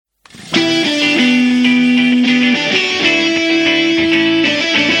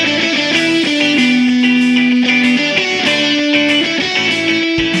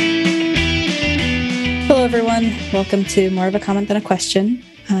welcome to More of a Comment Than a Question.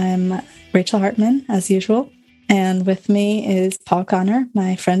 I'm Rachel Hartman, as usual, and with me is Paul Connor,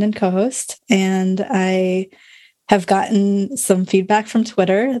 my friend and co-host, and I have gotten some feedback from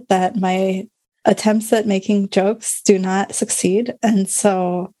Twitter that my attempts at making jokes do not succeed, and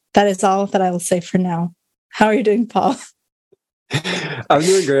so that is all that I will say for now. How are you doing, Paul? I'm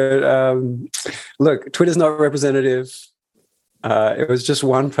doing good. Look, Twitter's not representative. It was just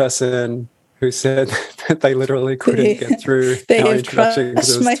one person who said that they literally couldn't get through our introduction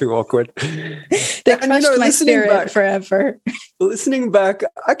because it was too awkward. They crushed my spirit forever. Listening back,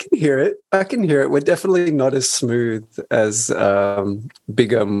 I can hear it. We're definitely not as smooth as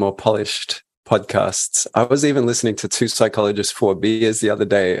bigger, more polished podcasts. I was even listening to Two Psychologists, Four Beers the other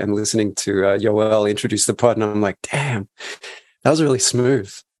day and listening to Yoel introduce the pod, and I'm like, damn, that was really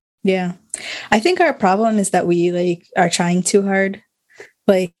smooth. Yeah. I think our problem is that we are trying too hard.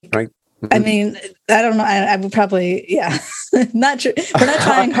 Right. I mean, I don't know. I would probably, not true. We're not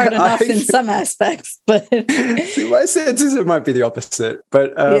trying hard enough in some aspects, but see, my sense is it might be the opposite.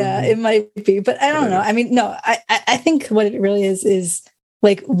 But yeah, it might be. But I don't know. I mean, no, I think what it really is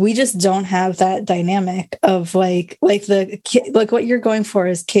like we just don't have that dynamic of like what you're going for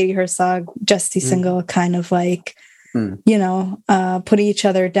is Katie Herzog, Jesse Singal kind of like putting each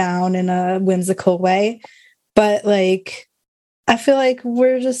other down in a whimsical way, but like. I feel like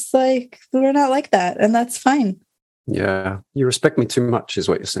we're just like, we're not like that. And that's fine. Yeah. You respect me too much is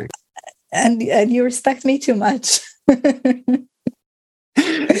what you're saying. And you respect me too much. Yeah,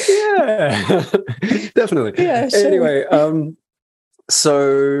 definitely. Yeah, sure. Anyway,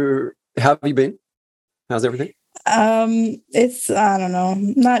 so how have you been? How's everything? It's, I don't know,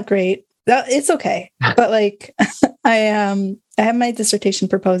 not great. It's okay. But like, I have my dissertation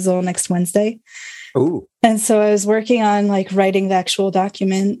proposal next Wednesday. Ooh. And so I was working on like writing the actual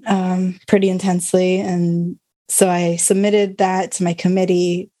document pretty intensely. And so I submitted that to my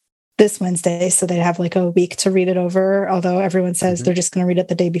committee this Wednesday. So they'd have like a week to read it over, although everyone says they're just going to read it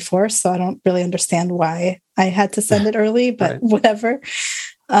the day before. So I don't really understand why I had to send it early, but whatever.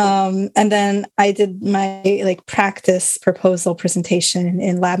 And then I did my like practice proposal presentation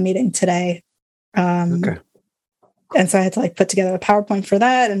in lab meeting today. Okay. And so I had to like put together a PowerPoint for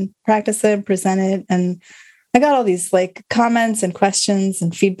that and practice it, present it. And I got all these like comments and questions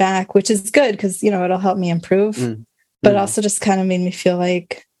and feedback, which is good because, it'll help me improve. But it also just kind of made me feel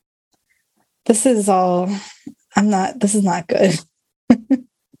like this is not good. The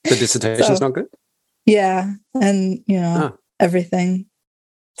dissertation's not good? Yeah. And, everything.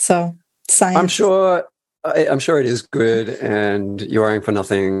 So science. I'm sure it is good and you're aiming for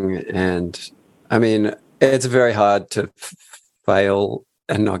nothing. And I mean, it's very hard to fail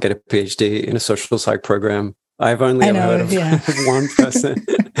and not get a PhD in a social psych program. I've only ever heard of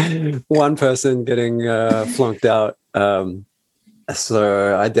one person getting flunked out.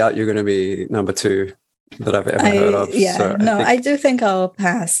 So I doubt you're going to be number two that I've ever heard of. Yeah, so I do think I'll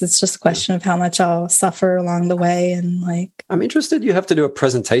pass. It's just a question of how much I'll suffer along the way. And like, I'm interested. You have to do a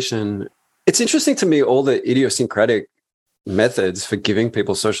presentation. It's interesting to me, all the idiosyncratic methods for giving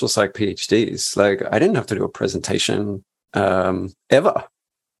people social psych PhDs. Like I didn't have to do a presentation ever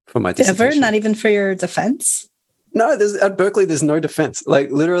for my dissertation. Ever? Not even for your defense? No, at Berkeley, there's no defense. Like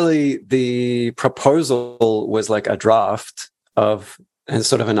literally the proposal was like a draft and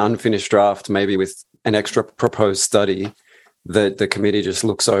sort of an unfinished draft, maybe with an extra proposed study that the committee just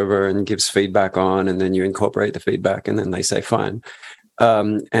looks over and gives feedback on, and then you incorporate the feedback and then they say, fine.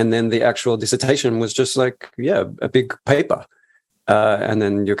 And then the actual dissertation was just like, a big paper. And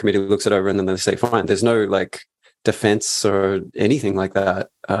then your committee looks it over and then they say, fine. There's no like defense or anything like that.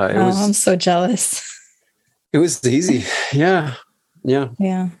 I'm so jealous. It was easy. Yeah. Yeah.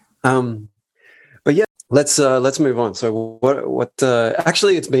 But yeah, let's move on. So what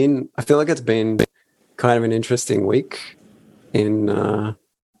actually I feel like it's been kind of an interesting week in,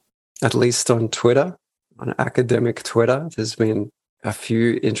 at least on Twitter, on academic Twitter. There's been a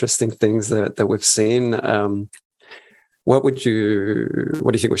few interesting things that we've seen. What do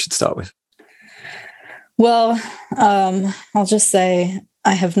you think we should start with? Well, I'll just say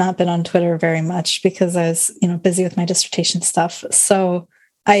I have not been on Twitter very much because I was, busy with my dissertation stuff. So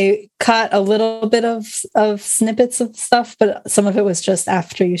I caught a little bit of snippets of stuff, but some of it was just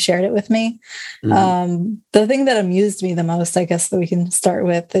after you shared it with me. The thing that amused me the most, I guess, that we can start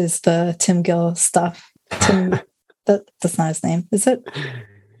with is the Tim Gill stuff. That's not his name, is it?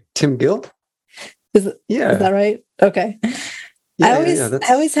 Tim Gill? Is that right? Okay. Yeah,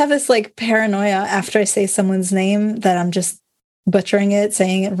 I always have this like paranoia after I say someone's name that I'm just butchering it,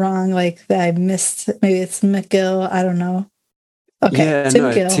 saying it wrong. Like that I missed, maybe it's McGill. I don't know. Okay, Yeah, Tim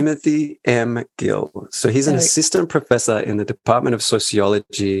no, Gill. Timothy M. Gill. So he's an assistant professor in the Department of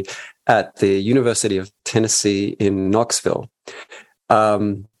Sociology at the University of Tennessee in Knoxville.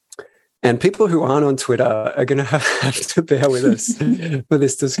 And people who aren't on Twitter are going to have to bear with us for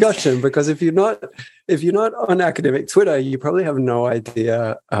this discussion, because if you're not on academic Twitter, you probably have no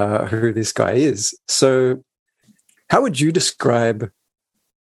idea who this guy is. So, how would you describe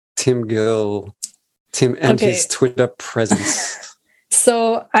Tim Gill, and his Twitter presence?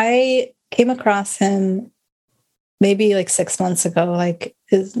 So I came across him maybe like 6 months ago,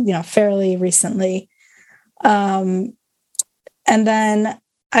 fairly recently, and then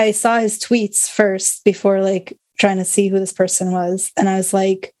I saw his tweets first before like trying to see who this person was. And I was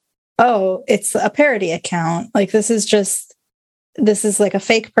like, oh, it's a parody account. Like, this is like a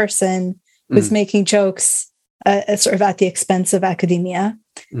fake person who's making jokes sort of at the expense of academia.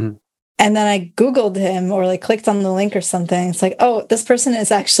 And then I Googled him or like clicked on the link or something. It's like, oh, this person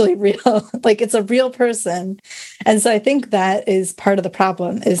is actually real. Like, it's a real person. And so I think that is part of the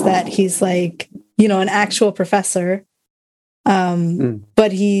problem, is that he's like, an actual professor.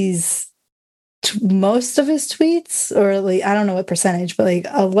 But most of his tweets, or like, I don't know what percentage, but like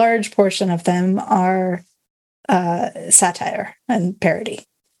a large portion of them are satire and parody.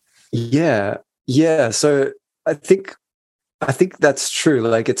 Yeah. So I think that's true.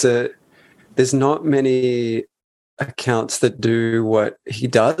 Like, there's not many accounts that do what he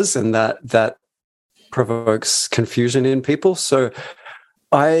does, and that provokes confusion in people. So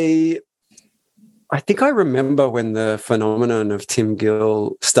I think I remember when the phenomenon of Tim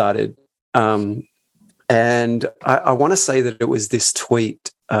Gill started, and I want to say that it was this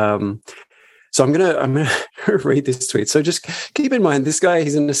tweet. So I'm gonna read this tweet. So just keep in mind, this guy,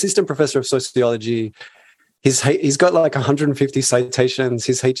 he's an assistant professor of sociology. He's got like 150 citations.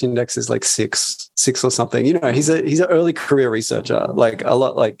 His H index is like six or something. He's an early career researcher, like a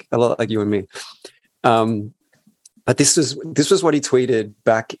lot like you and me. But this was what he tweeted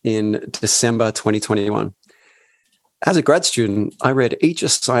back in December 2021. As a grad student, I read each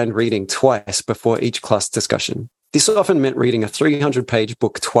assigned reading twice before each class discussion. This often meant reading a 300-page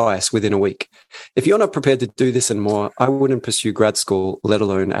book twice within a week. If you're not prepared to do this and more, I wouldn't pursue grad school, let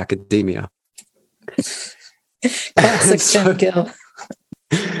alone academia. Classic Tim Gill.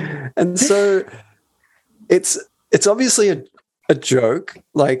 And so it's obviously a joke.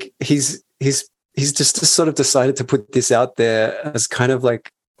 Like, he's just sort of decided to put this out there as kind of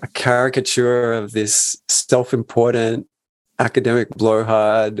like a caricature of this self-important academic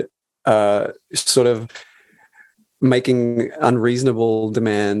blowhard, sort of making unreasonable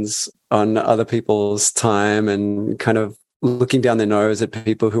demands on other people's time and kind of looking down their nose at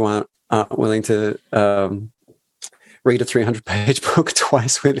people who aren't willing to read a 300-page book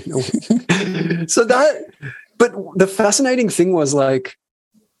twice within a week. But the fascinating thing was, like,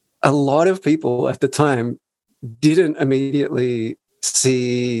 a lot of people at the time didn't immediately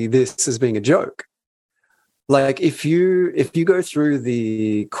see this as being a joke. Like, if you go through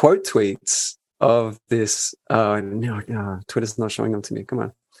the quote tweets of this, no, Twitter's not showing them to me. Come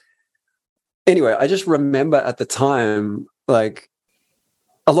on. Anyway, I just remember at the time, like,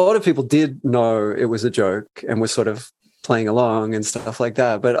 a lot of people did know it was a joke and were sort of playing along and stuff like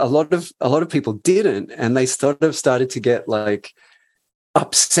that. But a lot of people didn't, and they sort of started to get like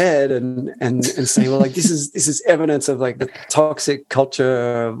upset and say, well, like, this is evidence of like the toxic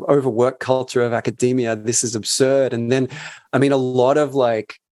culture, of overwork culture of academia. This is absurd. And then, I mean, a lot of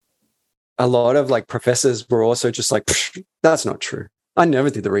professors were also just like, that's not true. I never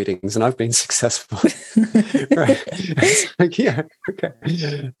did the readings and I've been successful. Right. It's like, yeah,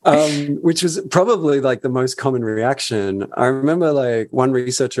 okay. Which was probably like the most common reaction. I remember like one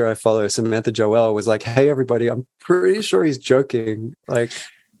researcher I follow, Samantha Joel, was like, hey, everybody, I'm pretty sure he's joking. Like,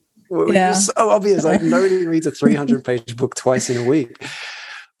 it's so obvious. Like, nobody reads a 300-page book twice in a week.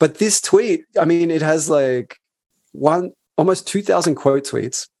 But this tweet, I mean, it has like almost 2,000 quote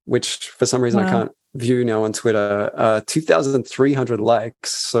tweets, which for some reason I can't view now on Twitter, 2,300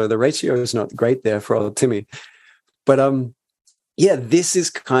 likes. So the ratio is not great there for old Timmy. But yeah, this is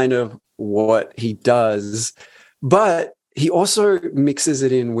kind of what he does. But he also mixes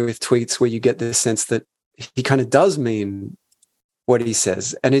it in with tweets where you get the sense that he kind of does mean what he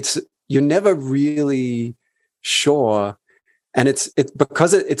says. And you're never really sure. And it's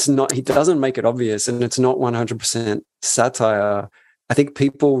because it's not, he doesn't make it obvious and it's not 100% satire. I think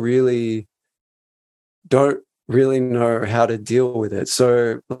people really don't really know how to deal with it.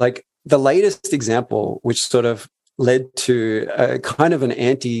 So like the latest example, which sort of led to a kind of an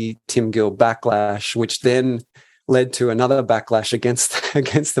anti-Tim Gill backlash, which then led to another backlash against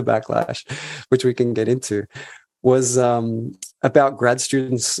the backlash, which we can get into, was about grad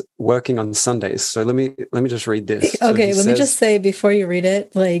students working on Sundays. So let me just read this. Okay, let me just say before you read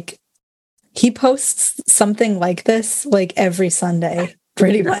it, like he posts something like this like every Sunday,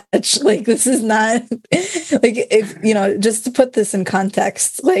 pretty much. Like this is not like, if you know, just to put this in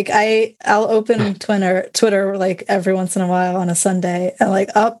context, like I'll open Twitter like every once in a while on a Sunday and like,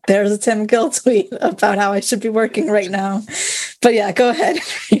 oh, there's a Tim Gill tweet about how I should be working right now. But yeah, go ahead.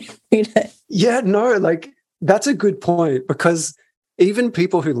 Read it. Yeah, no, like that's a good point, because even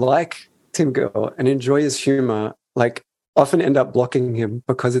people who like Tim Gill and enjoy his humor, like often end up blocking him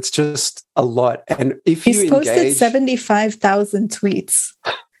because it's just a lot. And if he's posted 75,000 tweets.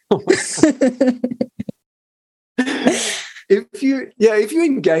 Oh if you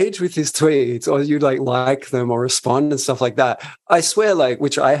engage with his tweets, or you like them or respond and stuff like that, I swear, like,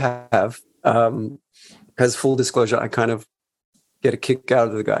 which I have, because full disclosure, I kind of get a kick out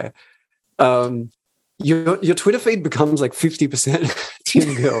of the guy. Your Twitter feed becomes like 50%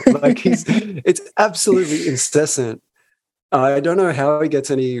 Tim Gill. Like it's absolutely incessant. I don't know how he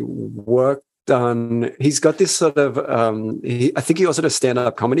gets any work done. He's got this sort of, I think he also does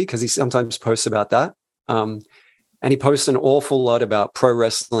stand-up comedy, because he sometimes posts about that. And he posts an awful lot about pro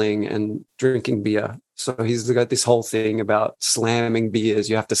wrestling and drinking beer. So he's got this whole thing about slamming beers.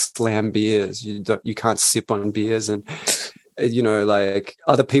 You have to slam beers. You can't sip on beers. And, you know, like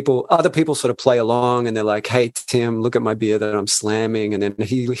other people sort of play along, and they're like, "Hey Tim, look at my beer that I'm slamming," and then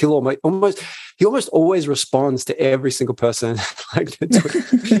he'll almost always responds to every single person like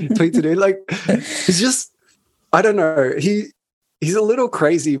tweets it in. Like it's just, I don't know. He's a little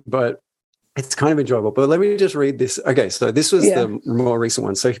crazy, but it's kind of enjoyable. But let me just read this. Okay, so this was the more recent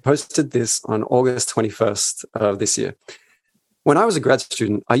one. So he posted this on August 21st of this year. When I was a grad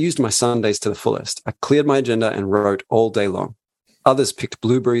student, I used my Sundays to the fullest. I cleared my agenda and wrote all day long. Others picked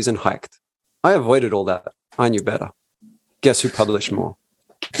blueberries and hiked. I avoided all that. I knew better. Guess who published more?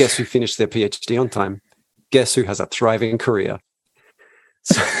 Guess who finished their PhD on time? Guess who has a thriving career?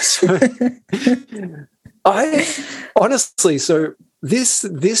 So I honestly, so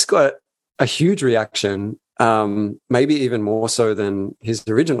this got a huge reaction, maybe even more so than his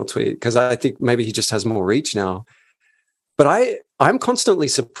original tweet, because I think maybe he just has more reach now. But I'm constantly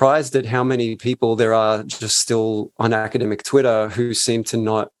surprised at how many people there are just still on academic Twitter who seem to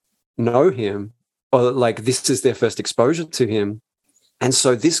not know him, or like this is their first exposure to him. And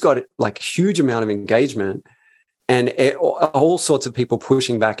so this got like a huge amount of engagement, and all sorts of people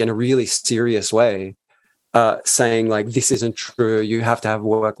pushing back in a really serious way, saying like, this isn't true. You have to have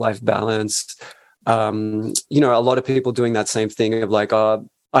work-life balance. You know, a lot of people doing that same thing of like,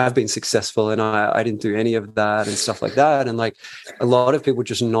 I've been successful and I didn't do any of that and stuff like that. And like a lot of people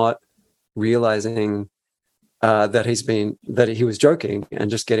just not realizing that he was joking and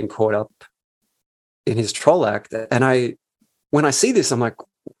just getting caught up in his troll act. And when I see this, I'm like,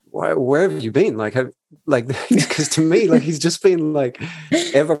 where have you been? Because to me, like he's just been like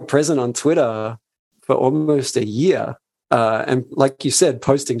ever present on Twitter for almost a year. And like you said,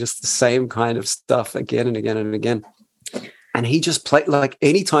 posting just the same kind of stuff again and again and again. And he just played, like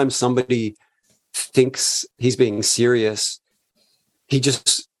anytime somebody thinks he's being serious, he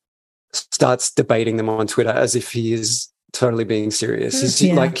just starts debating them on Twitter as if he is totally being serious.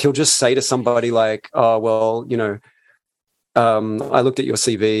 Like he'll just say to somebody like, "Oh, well, you know, I looked at your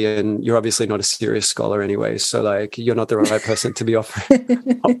CV and you're obviously not a serious scholar anyway, so like you're not the right person to be offering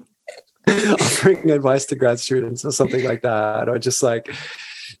advice to grad students," or something like that. Or just like,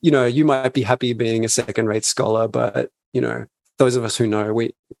 you know, you might be happy being a second-rate scholar, but you know, those of us who know,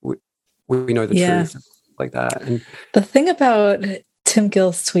 we know the truth, like that. And the thing about Tim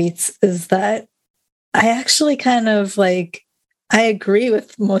Gill's tweets is that I actually kind of like, I agree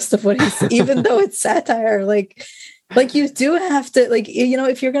with most of what he's, even though it's satire, like you do have to, like, you know,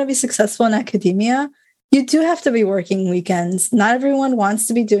 if you're going to be successful in academia, you do have to be working weekends. Not everyone wants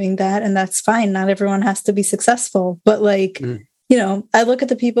to be doing that, and that's fine. Not everyone has to be successful, but like, you know, I look at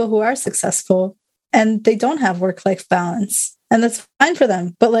the people who are successful and they don't have work-life balance, and that's fine for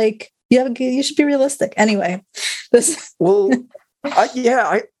them. But like, you should be realistic. Anyway, that's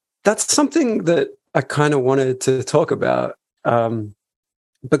something that I kind of wanted to talk about,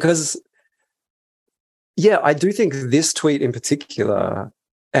 because, I do think this tweet in particular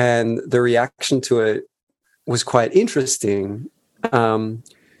and the reaction to it was quite interesting,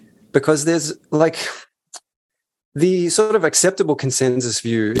 because there's like the sort of acceptable consensus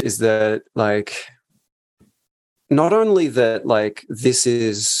view is that like, not only that, like this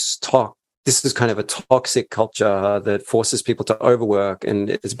is kind of a toxic culture that forces people to overwork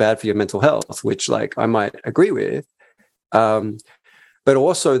and it's bad for your mental health, which like I might agree with, but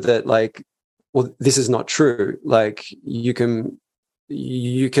also that like well, this is not true. Like you can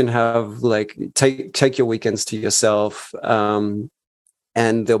have like take your weekends to yourself, and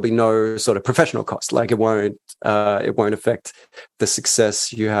there'll be no sort of professional cost. Like it won't affect the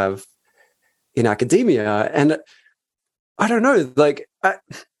success you have in academia. And I don't know, like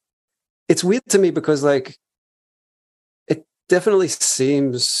it's weird to me because like it definitely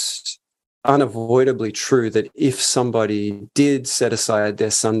seems unavoidably true that if somebody did set aside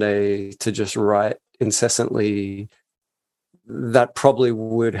their Sunday to just write incessantly, that probably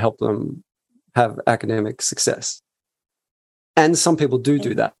would help them have academic success. And some people do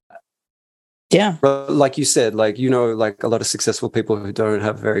that. Yeah. But like you said, like, you know, like a lot of successful people who don't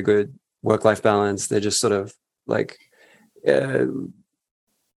have very good work-life balance, they're just sort of like in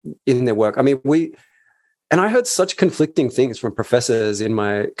their work. I mean, I heard such conflicting things from professors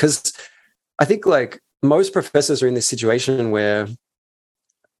because I think like most professors are in this situation where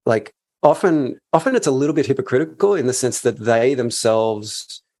like often it's a little bit hypocritical in the sense that they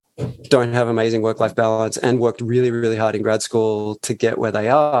themselves don't have amazing work-life balance and worked really, really hard in grad school to get where they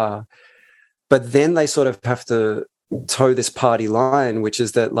are. But then they sort of have to toe this party line, which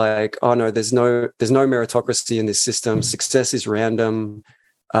is that like, oh no, there's no meritocracy in this system. Success is random.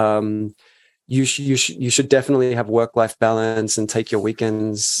 You should definitely have work-life balance and take your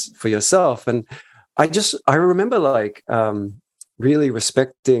weekends for yourself. And I remember like really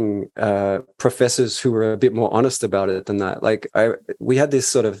respecting professors who were a bit more honest about it than that. Like we had this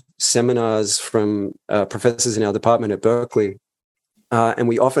sort of seminars from professors in our department at Berkeley, and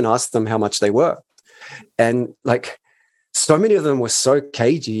we often asked them how much they worked. And like so many of them were so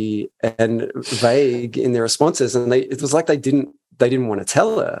cagey and vague in their responses, and it was like they didn't want to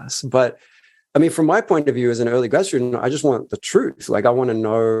tell us. But I mean, from my point of view as an early grad student, I just want the truth. Like I want to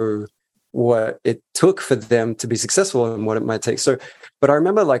know what it took for them to be successful and what it might take. So, but I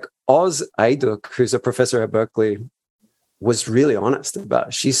remember like Oz Ayduk, who's a professor at Berkeley, was really honest about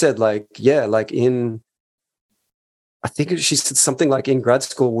it. She said like, yeah, like I think she said something like in grad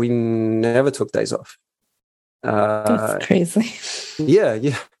school, we never took days off. That's crazy. Yeah.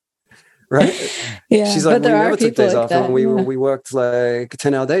 Right. Yeah. She's like, but we never took days like off that, and we worked like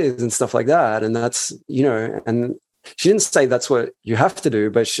 10-hour days and stuff like that. And that's, you know, and she didn't say that's what you have to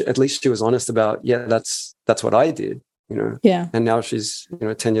do, but at least she was honest about, yeah, that's what I did, you know. Yeah. And now she's, you know,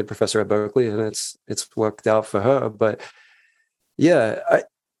 a tenured professor at Berkeley, and it's worked out for her. But yeah,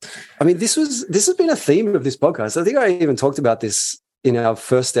 I mean, this has been a theme of this podcast. I think I even talked about this in our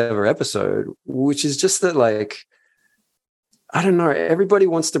first ever episode, which is just that, like, I don't know, everybody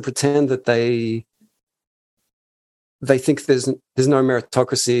wants to pretend that they think there's no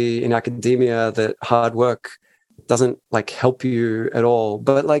meritocracy in academia, that hard work doesn't like help you at all.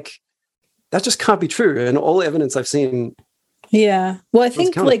 But like that just can't be true. And all evidence I've seen. Yeah. Well, I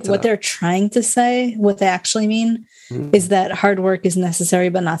think like what they're trying to say, what they actually mean is that hard work is necessary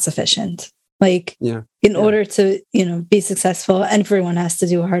but not sufficient. Like in order to, you know, be successful, everyone has to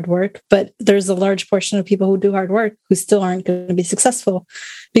do hard work, but there's a large portion of people who do hard work who still aren't going to be successful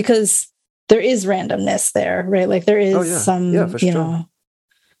because there is randomness there, right? Like there is some,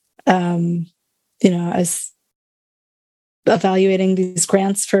 as evaluating these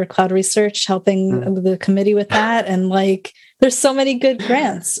grants for cloud research, helping the committee with that. And like, there's so many good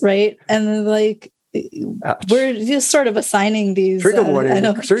grants, right? And like, we're just sort of assigning these trigger warning,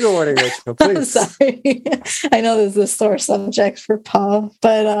 Rachel, please. I'm sorry. I know this is a sore subject for Paul,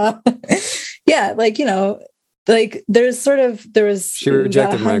 but yeah, like, you know, like there was she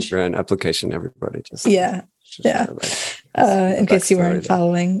rejected my grant application, everybody just in case you weren't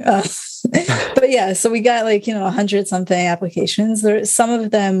following. But yeah, so we got like, you know, 100 something applications. Some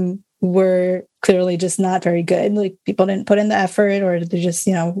of them were clearly just not very good. Like people didn't put in the effort, or they just,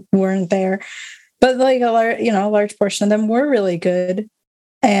 you know, weren't there. But like a large portion of them were really good.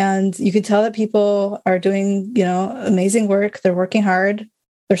 And you could tell that people are doing, you know, amazing work. They're working hard.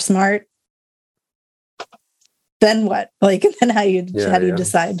 They're smart. Then what? Like, then how do you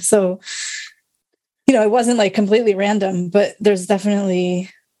decide? So, you know, it wasn't like completely random, but there's definitely,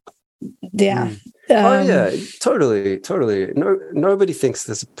 totally. No, nobody thinks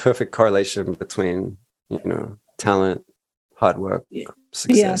there's a perfect correlation between, you know, talent, hard work,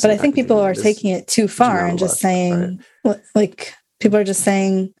 success. Yeah, but I think people are taking it too far and just saying, like, people are just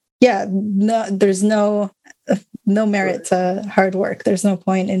saying, no, there's no merit to hard work. There's no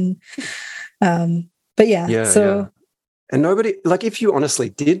point in, and nobody, like, if you honestly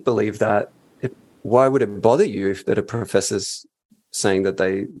did believe that, why would it bother you if that a professor's saying that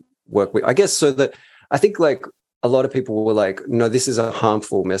they work with? I guess so that I think like a lot of people were like, no, this is a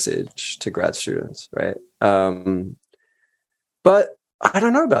harmful message to grad students, right? But I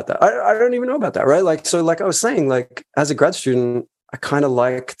don't know about that. I don't even know about that, right? Like, so like I was saying, like as a grad student, I kind of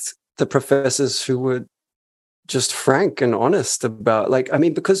liked the professors who were just frank and honest about, like, I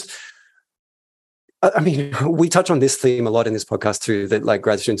mean, because I mean, we touch on this theme a lot in this podcast too, that like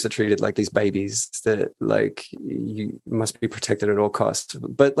grad students are treated like these babies that like you must be protected at all costs.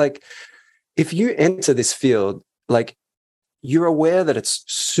 But like, if you enter this field, like you're aware that it's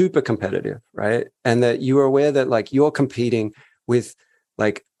super competitive, right? And that you're aware that like you're competing with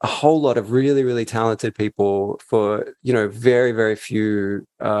like a whole lot of really, really talented people for, you know, very, very few,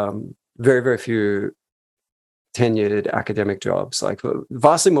 very, very few tenured academic jobs. Like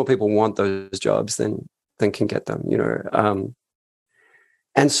vastly more people want those jobs than can get them, you know.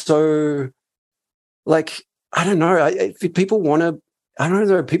 And so like, I don't know, if people want to, I don't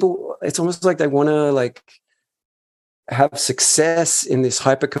know, people, it's almost like they want to like have success in this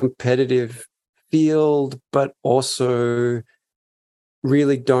hyper competitive field, but also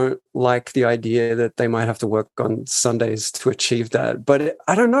really don't like the idea that they might have to work on Sundays to achieve that. But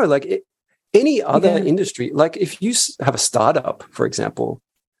I don't know, like any other industry, like if you have a startup, for example,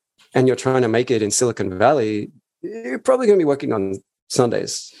 and you're trying to make it in Silicon Valley, you're probably going to be working on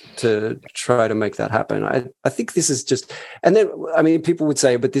Sundays to try to make that happen. I think this is just, and then, I mean, people would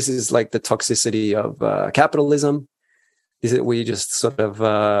say, but this is like the toxicity of capitalism. Is it we just sort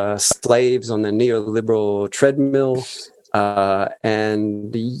of slaves on the neoliberal treadmill?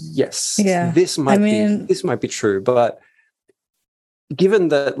 And yes, this might be true, but given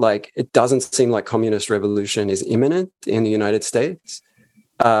that like it doesn't seem like communist revolution is imminent in the United States,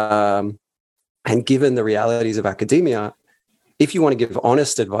 and given the realities of academia, if you want to give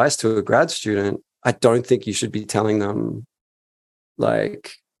honest advice to a grad student, I don't think you should be telling them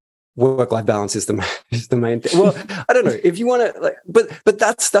like work-life balance is the main thing. Well, I don't know if you want to, like, but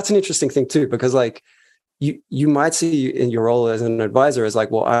that's an interesting thing too, because like you might see in your role as an advisor as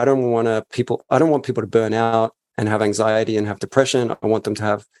like, well, I don't want people to burn out and have anxiety and have depression. I want them to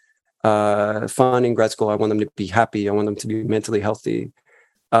have fun in grad school. I want them to be happy. I want them to be mentally healthy.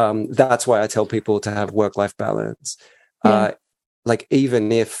 That's why I tell people to have work-life balance. Like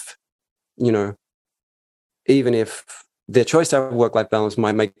even if their choice to have work-life balance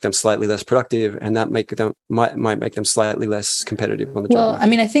might make them slightly less productive, and that might make them slightly less competitive on the job market. Well, I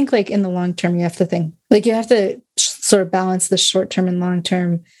mean, I think like in the long term, you have to think like you have to sort of balance the short term and long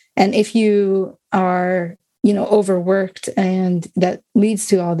term. And if you are, overworked and that leads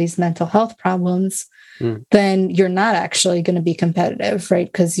to all these mental health problems, then you're not actually going to be competitive, right?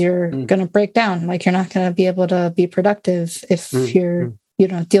 Because you're going to break down. Like you're not going to be able to be productive if you're,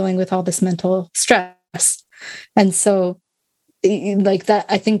 dealing with all this mental stress. And so like that,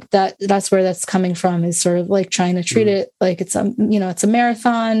 I think that's where that's coming from, is sort of like trying to treat it like it's a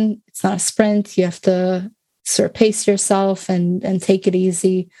marathon. It's not a sprint. You have to sort of pace yourself and take it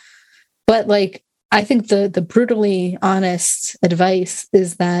easy. But like, I think the brutally honest advice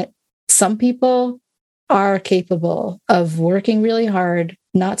is that some people are capable of working really hard,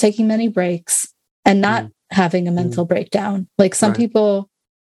 not taking many breaks, and not having a mental breakdown. Like some people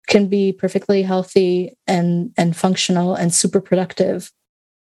can be perfectly healthy and functional and super productive.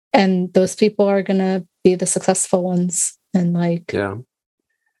 And those people are going to be the successful ones. And like, and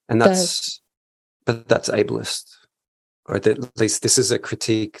that's ableist, or at least this is a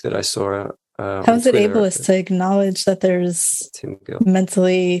critique that I saw. How is it ableist to acknowledge that there's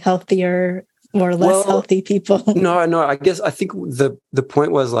mentally healthier or less healthy people? No, I think the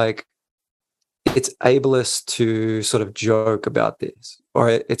point was like, it's ableist to sort of joke about this, or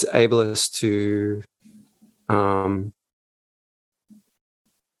it's ableist to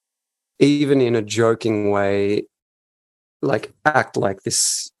even in a joking way, like act like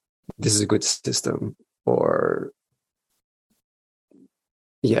this is a good system, or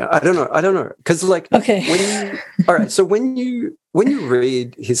I don't know, because like when you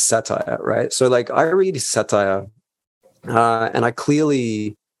read his satire, right? So like I read his satire, and I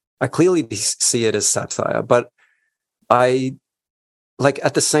clearly see it as satire, but I like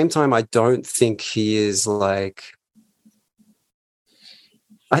at the same time I don't think he is like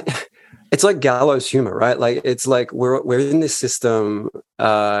it's like gallows humor, right? Like it's like we're in this system,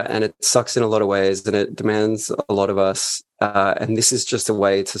 and it sucks in a lot of ways, and it demands a lot of us, and this is just a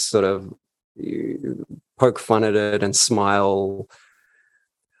way to sort of poke fun at it and smile.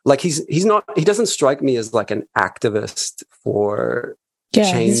 Like he doesn't strike me as like an activist for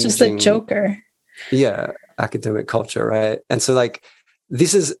he's just a joker. Academic culture, right? And so like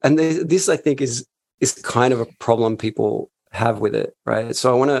this I think is kind of a problem people have with it, right?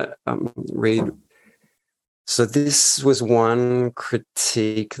 So I want to read So this was one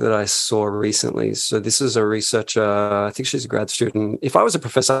critique that I saw recently. So this is a researcher, I think she's a grad student. If I was a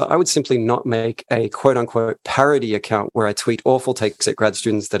professor, I would simply not make a quote unquote parody account where I tweet awful takes at grad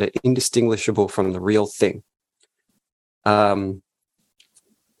students that are indistinguishable from the real thing. Yeah.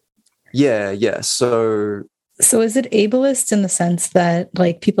 So is it ableist in the sense that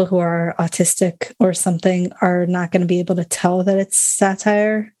like people who are autistic or something are not going to be able to tell that it's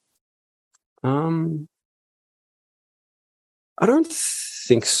satire? I don't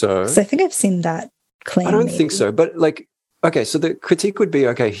think so. Because I think I've seen that claim. I don't think so. But like, okay, so the critique would be,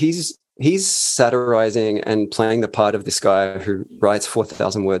 okay, he's satirizing and playing the part of this guy who writes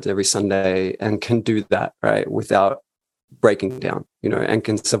 4,000 words every Sunday and can do that, right, without breaking down, and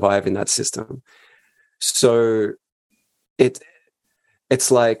can survive in that system. So it's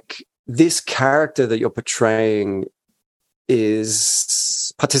like this character that you're portraying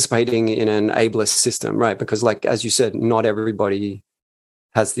is participating in an ableist system, right? Because, like, as you said, not everybody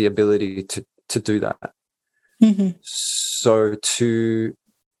has the ability to do that. Mm-hmm. So to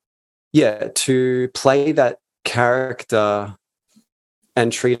play that character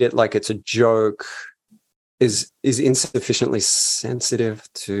and treat it like it's a joke is insufficiently sensitive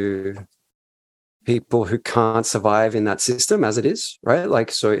to people who can't survive in that system as it is, right?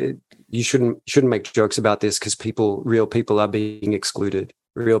 Like, so you shouldn't make jokes about this because real people are being excluded.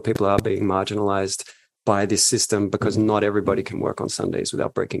 Real people are being marginalized by this system because not everybody can work on Sundays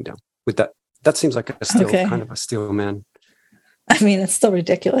without breaking down. With that seems like kind of a steel man. I mean, it's still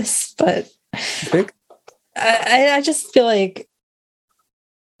ridiculous, but You think? I just feel like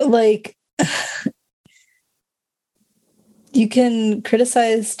you can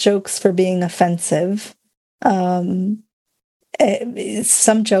criticize jokes for being offensive. Some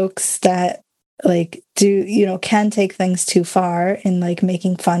jokes that can take things too far in like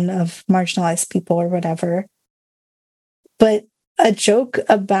making fun of marginalized people or whatever. But a joke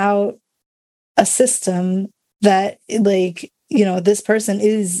about a system that this person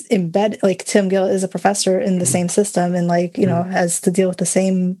is embedded, like Tim Gill is a professor in the same system and has to deal with the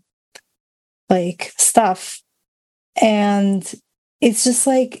same like stuff. And it's just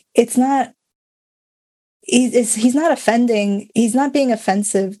like, he's not offending. He's not being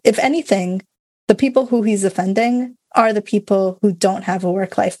offensive. If anything, the people who he's offending are the people who don't have a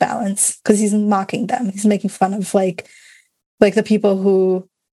work-life balance because he's mocking them. He's making fun of like the people who,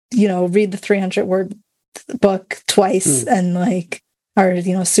 read the 300-word book twice and like are,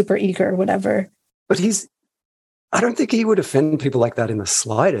 super eager or whatever. But I don't think he would offend people like that in the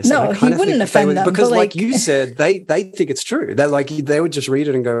slightest. No, he wouldn't offend them. Because like you said, they think it's true. They're like, they would just read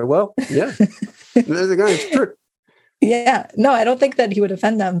it and go, well, yeah, they're going, it's true. Yeah. No, I don't think that he would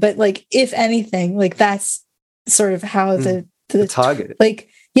offend them. But like, if anything, like that's sort of how the target. Like,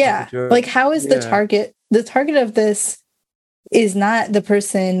 yeah. Like how is the target of this is not the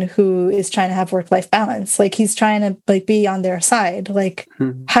person who is trying to have work-life balance. Like he's trying to like be on their side, like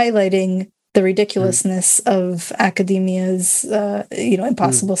highlighting the ridiculousness of academia's,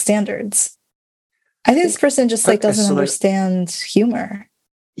 impossible standards. I think this person just like doesn't understand humor.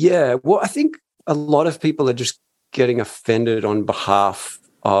 Yeah. Well, I think a lot of people are just getting offended on behalf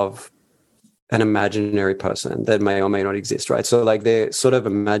of an imaginary person that may or may not exist, right? So like they're sort of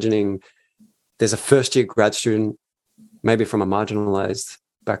imagining there's a first-year grad student, maybe from a marginalized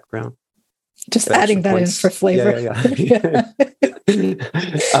background. Just adding that in for flavor. Yeah.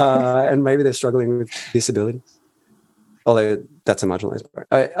 And maybe they're struggling with disabilities, although that's a marginalized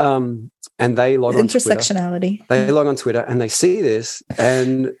background. And they log on intersectionality. Twitter. They log on Twitter and they see this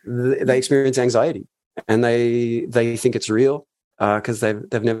and they experience anxiety and they think it's real because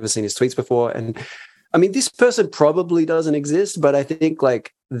they've never seen his tweets before. And I mean, this person probably doesn't exist, but I think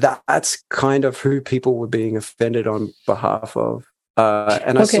like that's kind of who people were being offended on behalf of.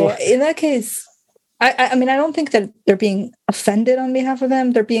 In that case, I mean, I don't think that they're being offended on behalf of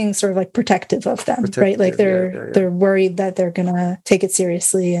them. They're being sort of like protective of them, right? Like they're worried that they're going to take it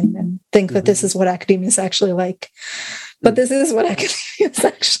seriously and think that this is what academia is actually like. But this is what academia is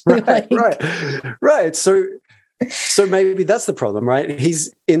actually like. Right. So maybe that's the problem, right?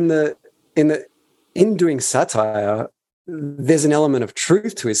 He's in doing satire, there's an element of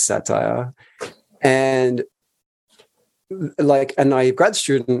truth to his satire, and like a naive grad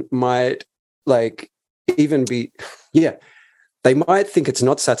student might like even be, they might think it's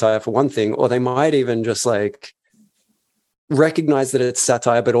not satire for one thing, or they might even just like recognize that it's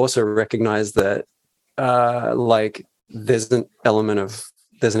satire, but also recognize that like there's an element of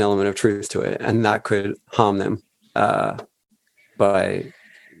truth to it, and that could harm them by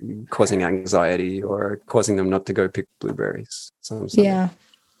causing anxiety or causing them not to go pick blueberries. Yeah.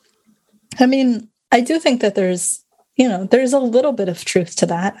 I mean, I do think that there's a little bit of truth to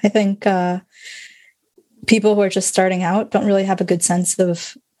that. I think people who are just starting out don't really have a good sense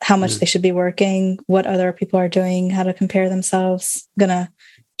of how much they should be working, what other people are doing, how to compare themselves. I'm going to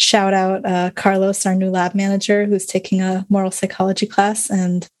shout out Carlos, our new lab manager, who's taking a moral psychology class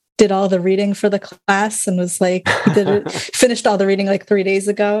and did all the reading for the class and was like, finished all the reading like 3 days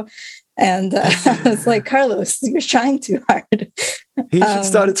ago. And I was like, Carlos, you're trying too hard. He should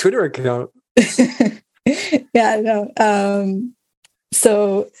start a Twitter account. Yeah, I know.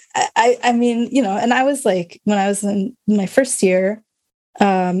 So I mean, and I was like, when I was in my first year,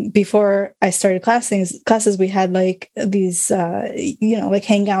 before I started classes, we had like these, like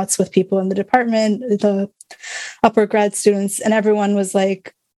hangouts with people in the department, the upper grad students, and everyone was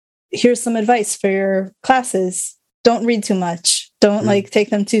like, here's some advice for your classes. Don't read too much. Don't like take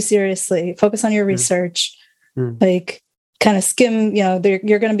them too seriously. Focus on your research. Like kind of skim, you're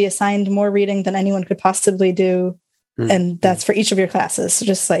going to be assigned more reading than anyone could possibly do. And that's for each of your classes. So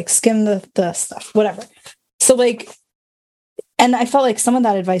just like skim the stuff, whatever. So like, and I felt like some of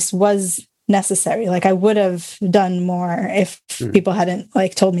that advice was necessary. Like I would have done more if people hadn't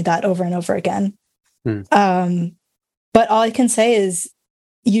like told me that over and over again. But all I can say is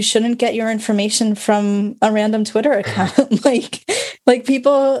you shouldn't get your information from a random Twitter account. like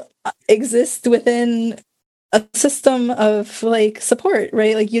people exist within a system of like support,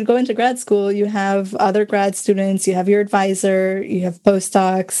 right? Like you go into grad school, you have other grad students, you have your advisor, you have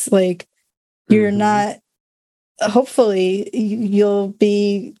postdocs, like you're not, hopefully you'll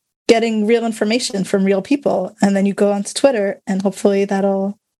be getting real information from real people. And then you go onto Twitter and hopefully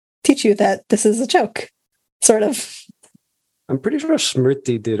that'll teach you that this is a joke, sort of. I'm pretty sure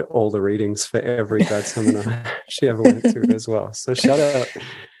Smriti did all the readings for every grad seminar she ever went to as well. So shout out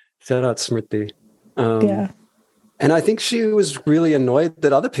Smriti. Yeah. And I think she was really annoyed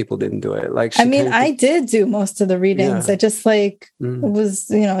that other people didn't do it. Like, I did do most of the readings. Yeah. I just was,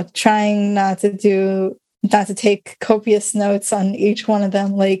 trying not to take copious notes on each one of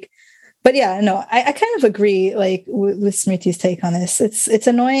them. Like, but yeah, no, I kind of agree, like with Smriti's take on this. It's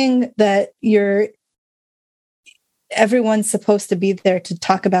annoying that everyone's supposed to be there to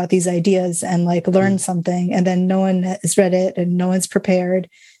talk about these ideas and like learn something, and then no one has read it and no one's prepared,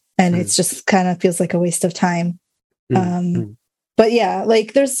 and it's just kind of feels like a waste of time. But yeah,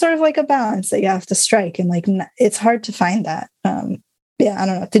 like there's sort of like a balance that you have to strike, and like it's hard to find that. Yeah, I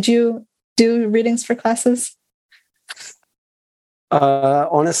don't know. Did you do readings for classes?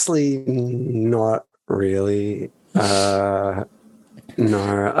 Honestly, not really. No,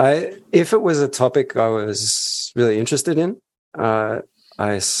 if it was a topic I was really interested in,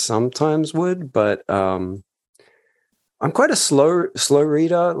 I sometimes would, but I'm quite a slow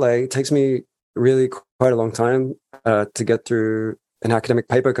reader. Like it takes me really quite a long time to get through an academic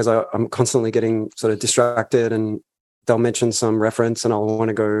paper because I'm constantly getting sort of distracted, and they'll mention some reference and I'll want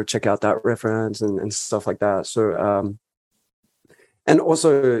to go check out that reference and stuff like that. So, and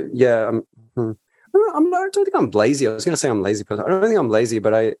also, yeah, I don't think I'm lazy. I was going to say I'm lazy, but I don't think I'm lazy,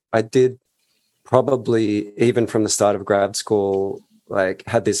 but I did probably, even from the start of grad school, like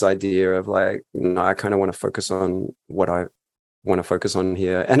had this idea of like, no, I kind of want to focus on what I want to focus on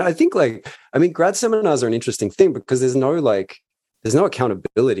here. And I think grad seminars are an interesting thing because there's no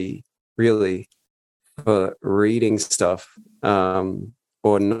accountability really for reading stuff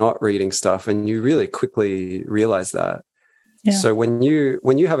or not reading stuff. And you really quickly realize that. Yeah. So when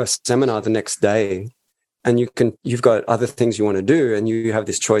you have a seminar the next day and you've got other things you want to do, and you have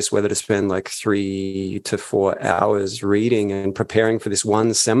this choice whether to spend like 3 to 4 hours reading and preparing for this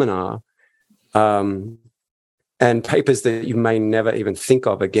one seminar, and papers that you may never even think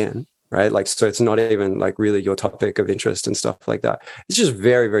of again, right? Like, so it's not even like really your topic of interest and stuff like that. It's just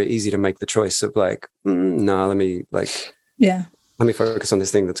very, very easy to make the choice of like, let me focus on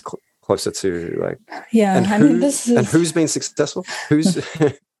this thing that's closer to like, and who's been successful? Who's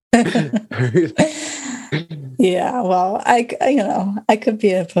yeah, well, I could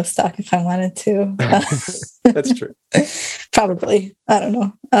be a postdoc if I wanted to. That's true. Probably. I don't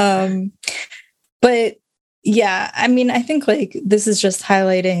know. But yeah, I think like this is just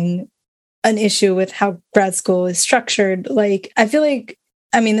highlighting an issue with how grad school is structured. Like, I feel like,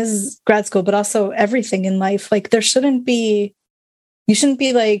 this is grad school, but also everything in life. Like you shouldn't be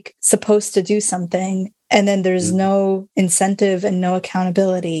like supposed to do something and then there's no incentive and no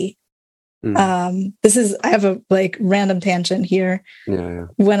accountability. I have a like random tangent here. Yeah.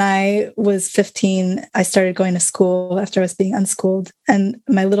 When I was 15, I started going to school after I was being unschooled, and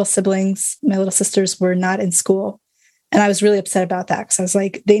my little sisters were not in school. And I was really upset about that because I was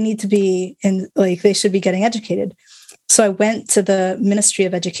like, they need to be they should be getting educated. So I went to the Ministry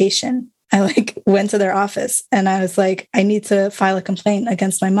of Education I like went to their office and I was like, I need to file a complaint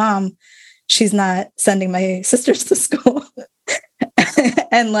against my mom. She's not sending my sisters to school.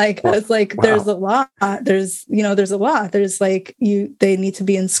 And like, I was like, Wow. there's a law. There's a law. There's like, they need to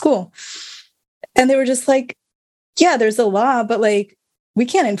be in school. And they were just like, yeah, there's a law, but like, we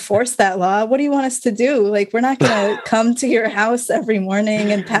can't enforce that law. What do you want us to do? Like, we're not going to come to your house every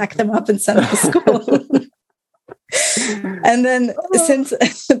morning and pack them up and send them to school. And then since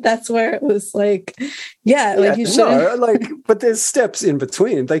that's where it was like, like you should. But there's steps in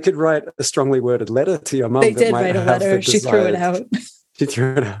between. They could write a strongly worded letter to your mum. They did write a letter. She threw it out. She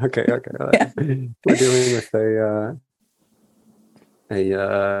threw it out. Okay. Yeah. We're dealing with a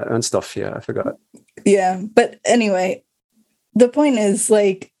Ernsthoff here. I forgot. Yeah. But anyway, the point is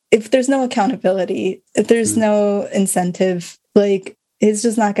like, if there's no accountability, if there's no incentive, like it's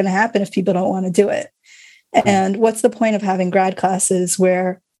just not going to happen if people don't want to do it. And what's the point of having grad classes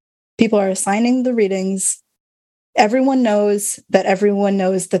where people are assigning the readings? Everyone knows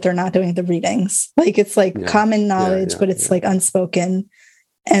that they're not doing the readings. Like it's like common knowledge, but it's like unspoken.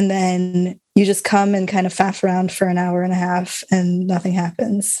 And then you just come and kind of faff around for an hour and a half and nothing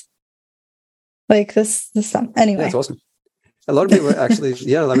happens. Like this stuff. Anyway. That's awesome. A lot of people actually,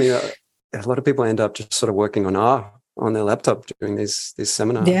 a lot of people end up just sort of working on their laptop during these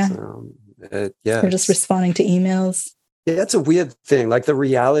seminars. Yeah. They're just responding to emails. Yeah, that's a weird thing. Like the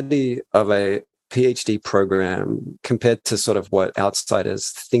reality of a PhD program compared to sort of what outsiders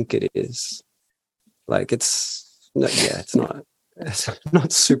think it is. Like it's not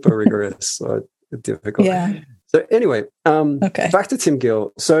super rigorous or difficult. Yeah. So anyway, back to Tim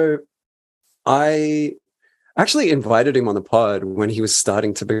Gill. So I actually invited him on the pod when he was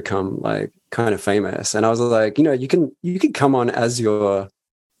starting to become like kind of famous. And I was like, you can come on as your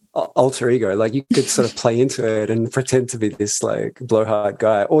alter ego. Like you could sort of play into it and pretend to be this like blowhard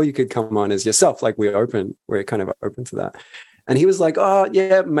guy, or you could come on as yourself. Like we're kind of open to that. And he was like, oh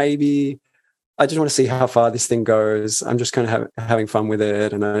yeah, maybe I just want to see how far this thing goes. I'm just kind of having fun with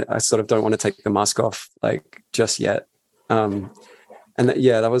it. And I sort of don't want to take the mask off like just yet. That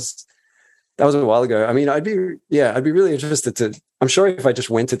was a while ago. I mean, I'd be really interested I'm sure if I just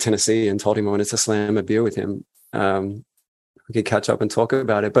went to Tennessee and told him I wanted to slam a beer with him, we could catch up and talk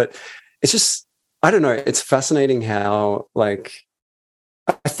about it. But it's just, I don't know. It's fascinating how, like,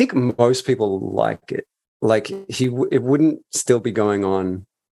 I think most people like it. Like it wouldn't still be going on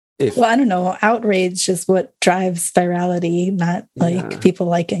if. Well, I don't know. Outrage is what drives virality, not like people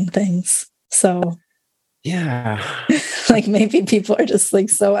liking things. So. Yeah. Like maybe people are just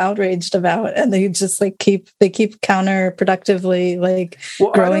like so outraged about, and they just like keep counterproductively like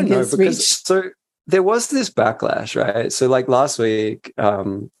growing his reach. So there was this backlash, right? So like last week,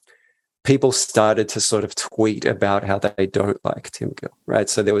 people started to sort of tweet about how they don't like Tim Gill, right?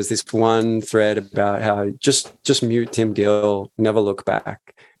 So there was this one thread about how just mute Tim Gill, never look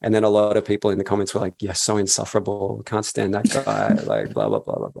back. And then a lot of people in the comments were like, yeah, so insufferable, can't stand that guy, like blah, blah,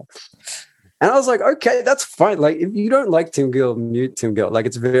 blah, blah, blah. And I was like, okay, that's fine. Like, if you don't like Tim Gill, mute Tim Gill. Like,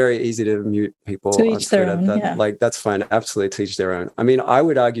 it's very easy to mute people. To each their own, yeah. Like, that's fine. Absolutely to each their own. I mean, I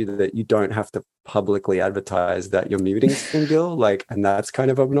would argue that you don't have to publicly advertise that you're muting Tim Gill. Like, and that's kind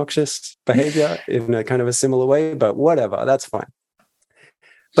of obnoxious behavior in a kind of a similar way, but whatever, that's fine.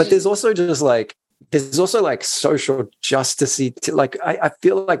 But there's also just like, social justice-y. Like, I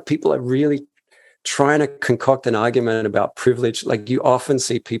feel like people are really trying to concoct an argument about privilege. Like, you often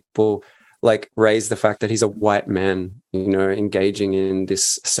see people like raise the fact that he's a white man, you know, engaging in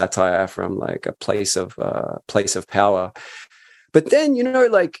this satire from like a place of power. But then, you know,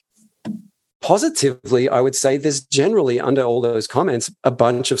 like positively, I would say there's generally under all those comments a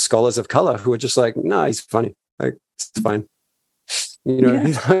bunch of scholars of color who are just like, no, he's funny, like it's fine, you know.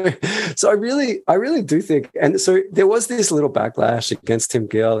 Yeah. So I really do think, and so there was this little backlash against Tim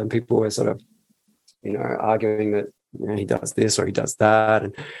Gill, and people were sort of, you know, arguing that, you know, he does this or he does that,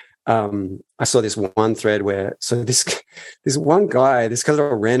 and I saw this one thread where this one guy, this kind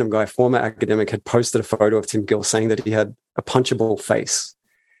of a random guy, former academic, had posted a photo of Tim Gill saying that he had a punchable face,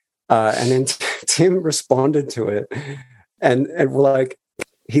 and then Tim responded to it, and like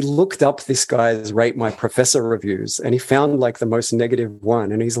he looked up this guy's Rate My Professor reviews, and he found like the most negative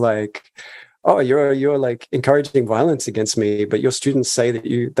one, and he's like, "Oh, you're like encouraging violence against me, but your students say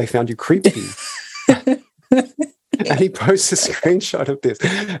that they found you creepy." And he posts a screenshot of this,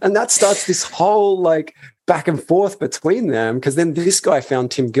 and that starts this whole like back and forth between them, because then this guy found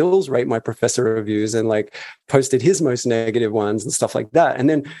Tim Gill's Rate My Professor reviews and like posted his most negative ones and stuff like that. And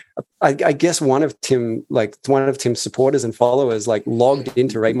then I guess one of Tim's supporters and followers like logged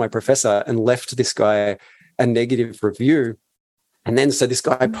into Rate My Professor and left this guy a negative review. And then so this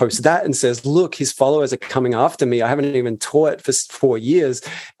guy posts that and says, look, his followers are coming after me. I haven't even taught for 4 years.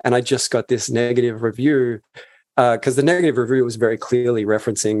 And I just got this negative review. Because the negative review was very clearly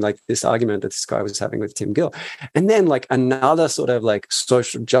referencing like this argument that this guy was having with Tim Gill. And then like another sort of like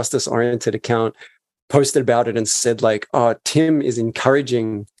social justice oriented account posted about it and said like, oh, Tim is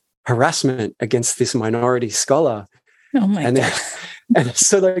encouraging harassment against this minority scholar. Oh my God. And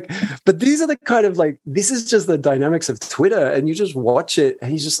so like, but these are the kind of like, this is just the dynamics of Twitter, and you just watch it and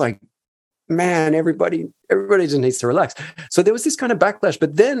he's just like, man, everybody just needs to relax. So there was this kind of backlash.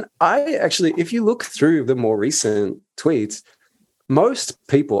 But then I actually, if you look through the more recent tweets, most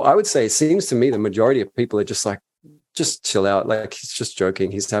people, I would say, it seems to me the majority of people are just like, just chill out. Like he's just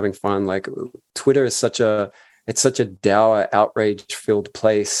joking. He's having fun. Like Twitter is such a dour, outrage-filled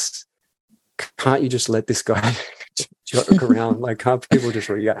place. Can't you just let this guy joke around? Like, can't people just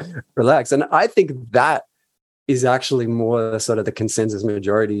relax? And I think that is actually more sort of the consensus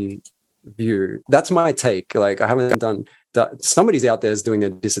majority view. That's my take. Like, I haven't done that. Somebody's out there is doing a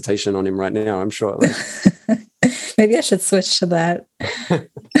dissertation on him right now, I'm sure. Like, maybe I should switch to that.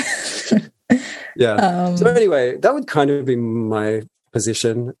 Yeah. So anyway, that would kind of be my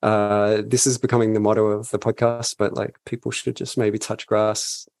position. This is becoming the motto of the podcast, but like people should just maybe touch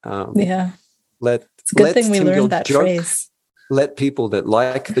grass. It's a good thing we learned that phrase. Let people that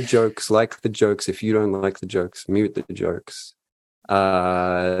like the jokes. If you don't like the jokes, mute the jokes.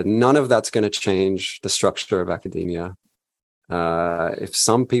 None of that's going to change the structure of academia. If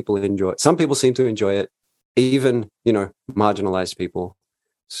some people seem to enjoy it, even, marginalized people.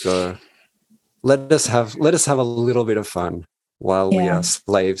 So let us have a little bit of fun while we are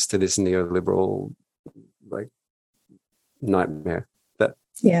slaves to this neoliberal like nightmare that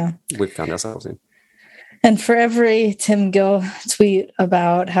we've found ourselves in. And for every Tim Gill tweet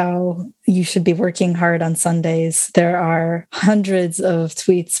about how you should be working hard on Sundays, there are hundreds of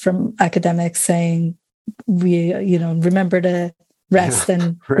tweets from academics saying, remember to rest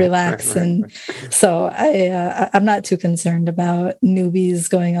and relax. Right. So I'm not too concerned about newbies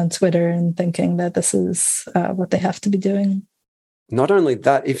going on Twitter and thinking that this is what they have to be doing. Not only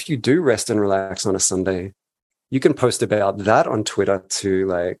that, if you do rest and relax on a Sunday, you can post about that on Twitter to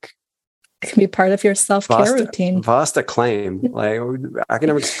like, it can be part of your self-care routine. Vast acclaim. Like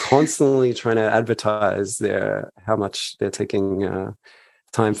academics constantly trying to advertise how much they're taking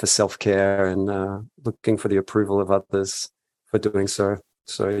time for self-care and looking for the approval of others for doing so.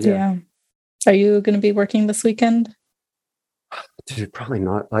 So yeah. Are you going to be working this weekend? Dude, probably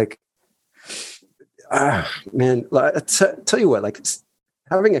not. Like, man, like, tell you what, like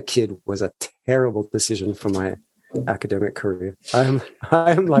having a kid was a terrible decision for my academic career. I'm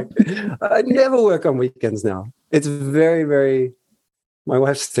like, I never work on weekends now. It's very, very, my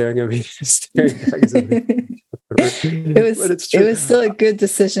wife's staring at me, staring back at me. It was still a good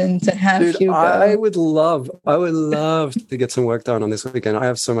decision to have you go. I would love to get some work done on this weekend. I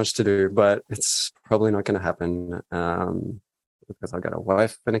have so much to do, but it's probably not going to happen because I've got a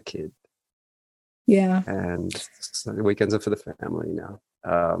wife and a kid. Yeah. And so the weekends are for the family now.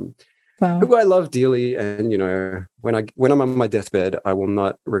 Wow. Who I love dearly, and when I'm on my deathbed, I will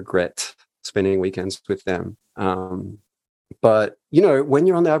not regret spending weekends with them. But when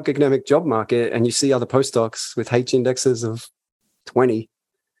you're on the academic job market and you see other postdocs with H indexes of 20,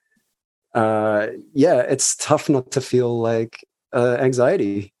 it's tough not to feel like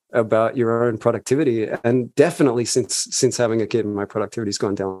anxiety about your own productivity. And definitely since having a kid, my productivity's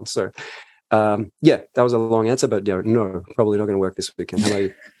gone down. So that was a long answer, but no, probably not going to work this weekend. How about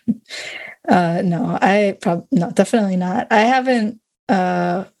you? No, definitely not. I haven't.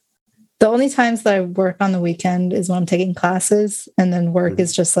 The only times that I work on the weekend is when I'm taking classes, and then work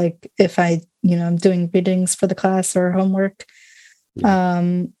is just like if I'm doing readings for the class or homework.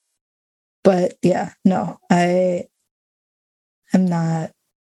 But no, I am not.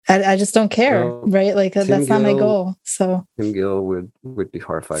 I just don't care, right? Like that's not my goal. So Tim Gill would be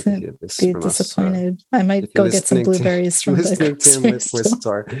horrified to hear this. Be disappointed. Us, I might go get some blueberries from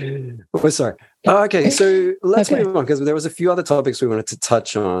the We're sorry. Okay, so let's move on because there was a few other topics we wanted to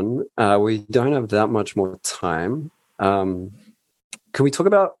touch on. We don't have that much more time. Can we talk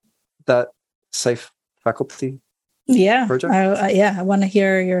about that Safe Faculty? Yeah, project? I want to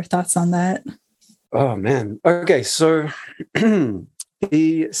hear your thoughts on that. Oh man. Okay, so.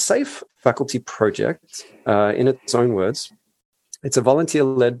 The Safe Faculty Project, in its own words, it's volunteer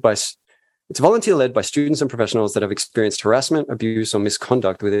led by students and professionals that have experienced harassment, abuse, or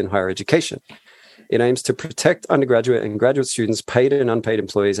misconduct within higher education. It aims to protect undergraduate and graduate students, paid and unpaid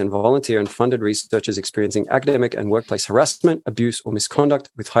employees, and volunteer and funded researchers experiencing academic and workplace harassment, abuse, or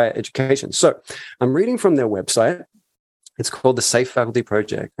misconduct with higher education. So I'm reading from their website. It's called the Safe Faculty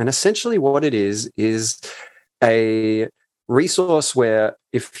Project. And essentially what it is a resource where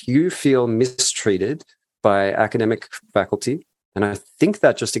if you feel mistreated by academic faculty, and I think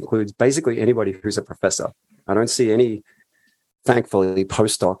that just includes basically anybody who's a professor. I don't see any, thankfully,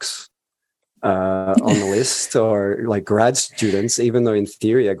 postdocs on the list, or like grad students, even though in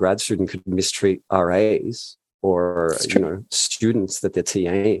theory a grad student could mistreat RAs or students that they're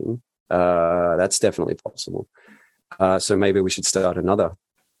TAing. That's definitely possible. So maybe we should start another,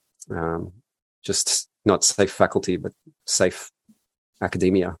 just not safe faculty, but safe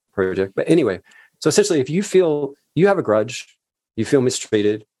academia project. But anyway, so essentially, if you feel you have a grudge, you feel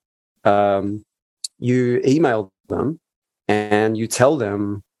mistreated, you email them and you tell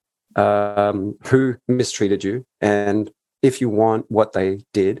them who mistreated you and if you want what they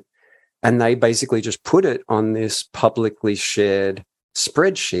did. And they basically just put it on this publicly shared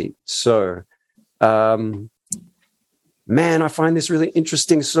spreadsheet. So, man, I find this really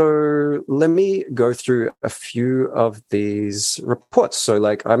interesting. So let me go through a few of these reports. So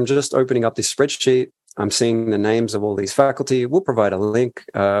like, I'm just opening up this spreadsheet. I'm seeing the names of all these faculty. We'll provide a link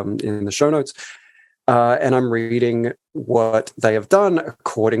in the show notes. And I'm reading what they have done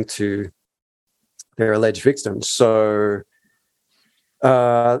according to their alleged victims. So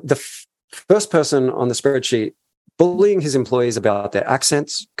the first person on the spreadsheet, bullying his employees about their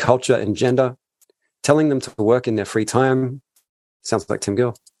accents, culture, and gender, telling them to work in their free time, sounds like Tim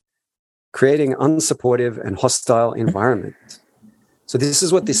Gill, creating unsupportive and hostile environment. So this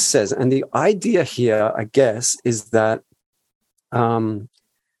is what this says. And the idea here, I guess, is that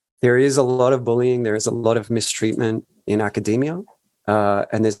there is a lot of bullying, there is a lot of mistreatment in academia,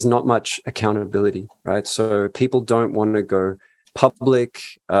 and there's not much accountability, right? So people don't want to go public,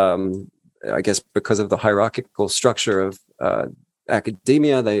 I guess because of the hierarchical structure of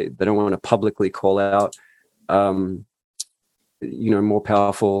academia, they don't want to publicly call out, more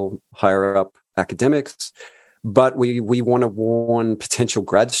powerful, higher up academics. But we want to warn potential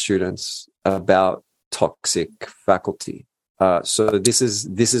grad students about toxic faculty. So this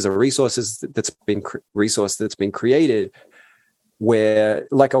is a resource that's been created where,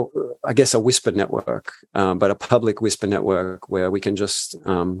 like a whisper network, but a public whisper network where we can just,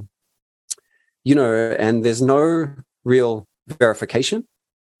 and there's no real verification.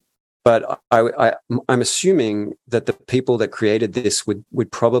 But I'm assuming that the people that created this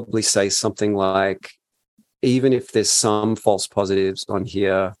would probably say something like, even if there's some false positives on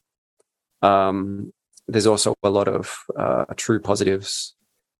here, there's also a lot of true positives.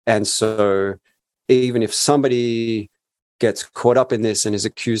 And so even if somebody gets caught up in this and is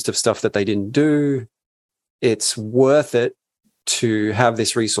accused of stuff that they didn't do, it's worth it to have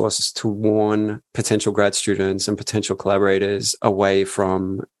this resource to warn potential grad students and potential collaborators away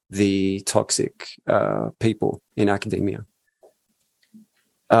from the toxic people in academia.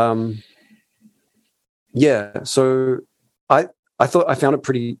 So I found it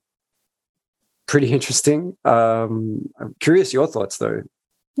pretty interesting. I'm curious your thoughts, though.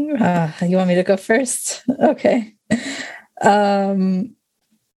 You want me to go first? Okay.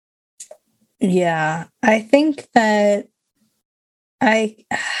 Yeah, I think that I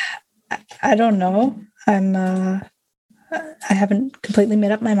don't know. I haven't completely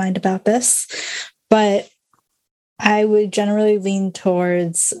made up my mind about this, but I would generally lean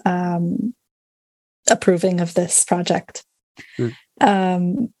towards approving of this project.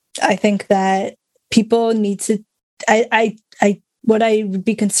 I think that people need to, what I would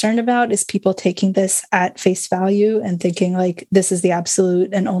be concerned about is people taking this at face value and thinking like, this is the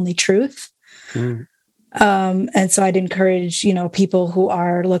absolute and only truth. And so I'd encourage, people who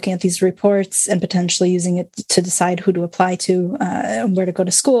are looking at these reports and potentially using it to decide who to apply to, and where to go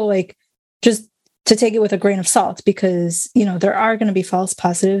to school, like just to take it with a grain of salt, because, there are going to be false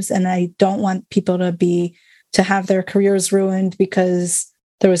positives, and I don't want people to have their careers ruined because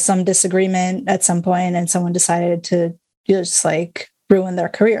there was some disagreement at some point and someone decided to just like ruin their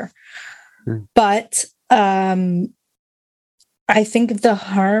career. But I think the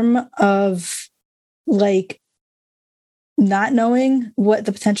harm of like not knowing what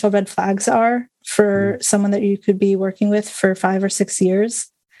the potential red flags are for someone that you could be working with for 5 or 6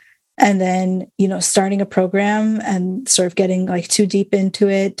 years, and then, starting a program and sort of getting like too deep into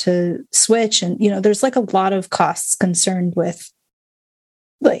it to switch. And, there's like a lot of costs concerned with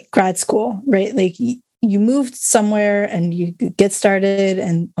like grad school, right? Like you moved somewhere and you get started,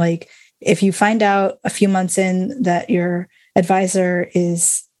 and like if you find out a few months in that your advisor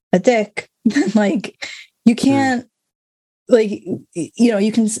is a dick, then like you can't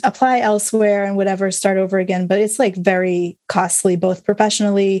you can apply elsewhere and whatever, start over again, but it's like very costly, both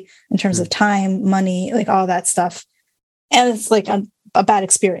professionally in terms of time, money, like all that stuff. and it's like a bad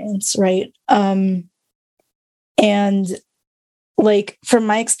experience, right? And like from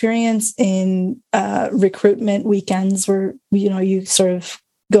my experience in recruitment weekends, where you sort of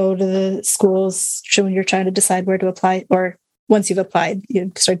go to the schools when you're trying to decide where to apply, or once you've applied,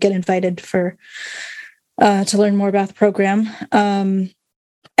 you sort of get invited for to learn more about the program.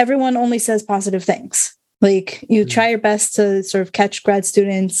 Everyone only says positive things. Like you try your best to sort of catch grad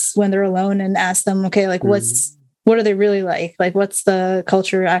students when they're alone and ask them, okay, like what are they really like? Like what's the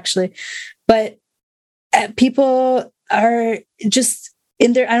culture actually? But people are just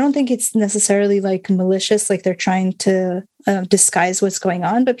in there. I don't think it's necessarily like malicious, like they're trying to disguise what's going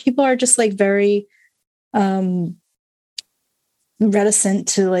on, but people are just like very reticent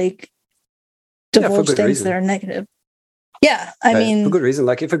to like divulge things that are negative. Yeah, I mean, for good reason.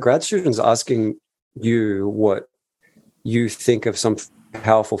 Like if a grad student's asking you what you think of some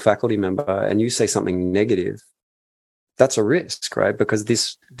powerful faculty member and you say something negative, that's a risk, right? Because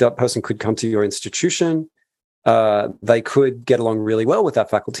that person could come to your institution. They could get along really well with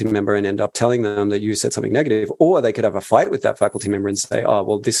that faculty member and end up telling them that you said something negative, or they could have a fight with that faculty member and say, oh,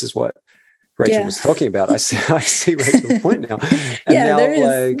 well, this is what Rachel was talking about. I see Rachel's point now.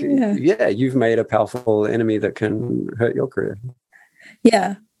 And you've made a powerful enemy that can hurt your career.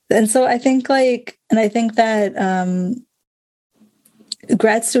 Yeah. And so I think that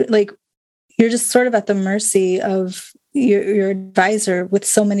grad student, like you're just sort of at the mercy of your advisor with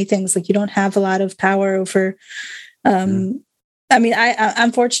so many things. Like you don't have a lot of power over, I mean,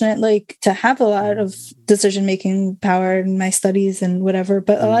 I'm fortunate like to have a lot of decision-making power in my studies and whatever,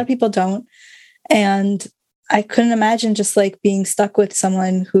 but a lot of people don't. And I couldn't imagine just like being stuck with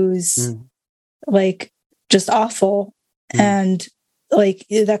someone who's like just awful. And like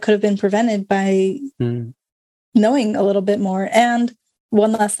that could have been prevented by knowing a little bit more. And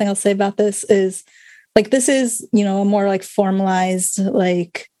one last thing I'll say about this is like, this is, a more like formalized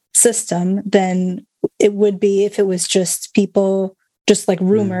like system than it would be if it was just people, just like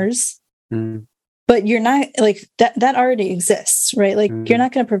rumors. But you're not like that already exists, right? Like you're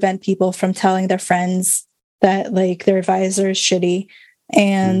not going to prevent people from telling their friends that like their advisor is shitty.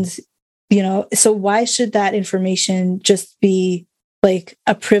 And, so why should that information just be like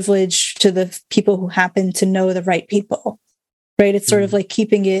a privilege to the people who happen to know the right people, right? It's sort of like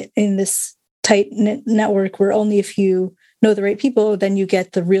keeping it in this tight network where only if you know the right people, then you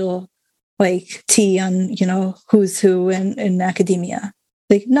get the real like tea on, who's who in academia.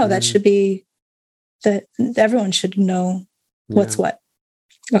 Like, no, that should be that everyone should know what's what.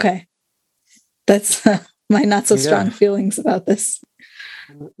 Okay. That's my not so strong feelings about this.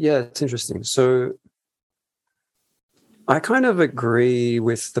 Yeah, it's interesting. So I kind of agree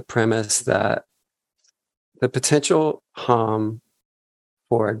with the premise that the potential harm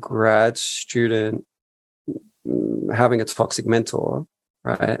for a grad student having a toxic mentor,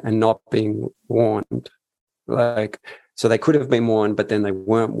 right, and not being warned, like, so they could have been warned, but then they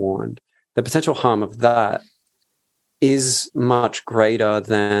weren't warned. The potential harm of that is much greater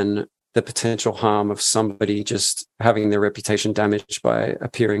than the potential harm of somebody just having their reputation damaged by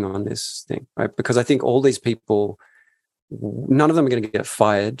appearing on this thing, right? Because I think all these people, none of them are going to get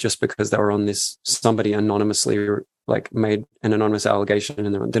fired just because they were on this, somebody anonymously like made an anonymous allegation,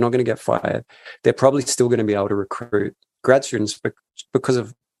 and they're not going to get fired. They're probably still going to be able to recruit grad students because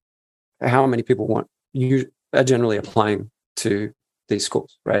of how many people are generally applying to these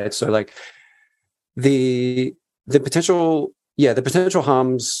schools, right? So like the potential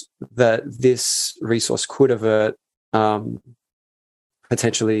harms that this resource could avert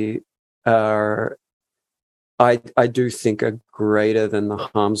potentially are, I do think, are greater than the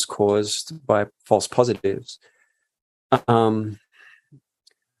harms caused by false positives.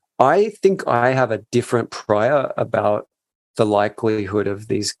 I think I have a different prior about the likelihood of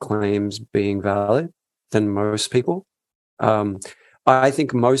these claims being valid than most people. I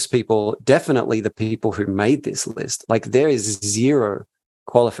think most people, definitely the people who made this list, like there is zero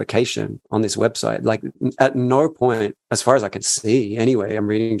qualification on this website. Like at no point, as far as I can see anyway, I'm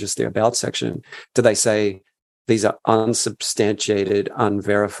reading just the about section, do they say these are unsubstantiated,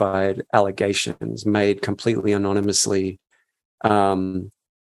 unverified allegations made completely anonymously.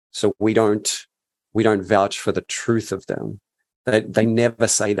 So we don't vouch for the truth of them. They never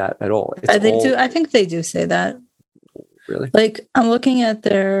say that at all. I think they do say that. Really? Like I'm looking at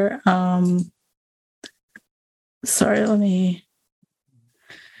their like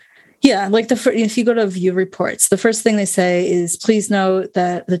if you go to view reports, the first thing they say is, please note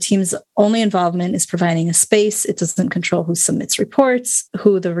that the team's only involvement is providing a space. It doesn't control who submits reports,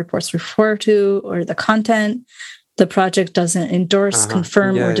 who the reports refer to, or the content. The project doesn't endorse,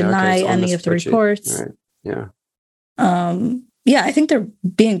 confirm, or deny any of the reports. Right. Yeah. Yeah, I think they're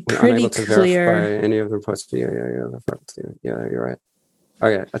being We're pretty unable to clear. verify any of the reports. Yeah. The faculty. Yeah, you're right.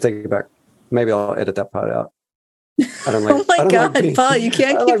 Okay, I take it back. Maybe I'll edit that part out. I don't like. Oh my I don't God, like being, Paul, you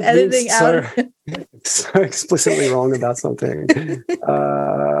can't I keep like being editing out. so explicitly wrong about something.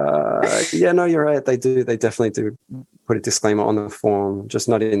 Yeah, no, you're right. They do. They definitely do put a disclaimer on the form, just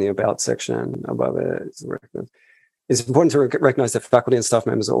not in the about section above it. It's important to recognize that faculty and staff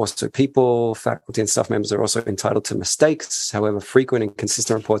members are also people. Faculty and staff members are also entitled to mistakes. However, frequent and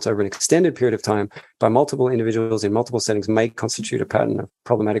consistent reports over an extended period of time by multiple individuals in multiple settings may constitute a pattern of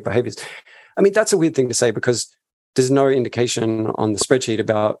problematic behaviors. I mean, that's a weird thing to say because there's no indication on the spreadsheet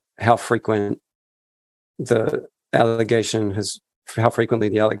about how frequently the allegation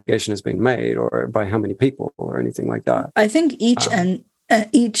has been made or by how many people or anything like that. I think each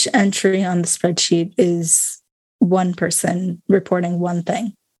entry on the spreadsheet is one person reporting one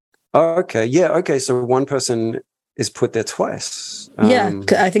thing. Oh, okay. Yeah. Okay. So one person is put there twice. Yeah.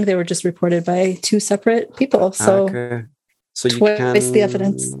 I think they were just reported by two separate people. So, okay. So you twice the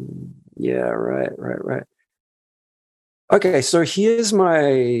evidence. Yeah. Right. Okay. So here's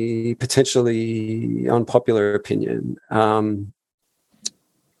my potentially unpopular opinion.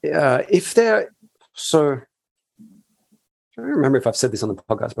 If there, so I don't remember if I've said this on the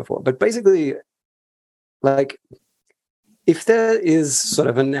podcast before, but basically, like, if there is sort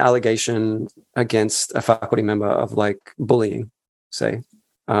of an allegation against a faculty member of like bullying, say,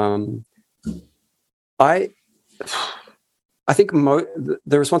 I think the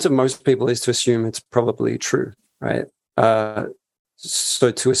response of most people is to assume it's probably true, right? So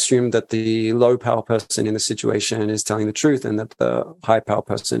to assume that the low power person in the situation is telling the truth and that the high power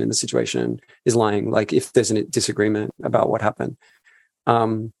person in the situation is lying, like if there's a disagreement about what happened.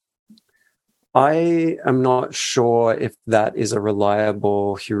 I am not sure if that is a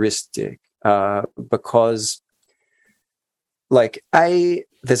reliable heuristic because, like,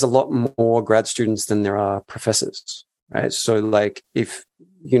 there's a lot more grad students than there are professors, right? So, like, if,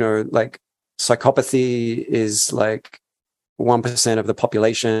 like, psychopathy is, like, 1% of the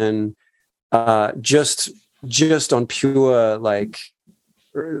population, just on pure, like,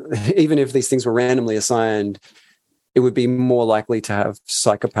 even if these things were randomly assigned, it would be more likely to have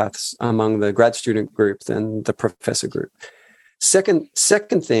psychopaths among the grad student group than the professor group. Second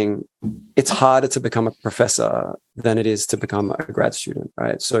thing, it's harder to become a professor than it is to become a grad student,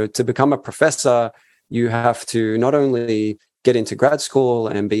 right? So to become a professor, you have to not only get into grad school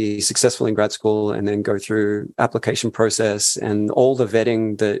and be successful in grad school and then go through application process and all the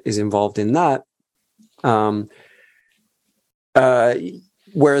vetting that is involved in that.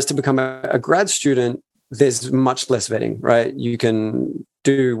 Whereas to become a grad student, there's much less vetting, right? You can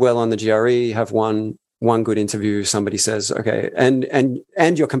do well on the GRE, have one good interview, somebody says, okay, and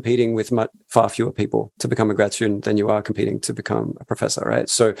you're competing with far fewer people to become a grad student than you are competing to become a professor, right?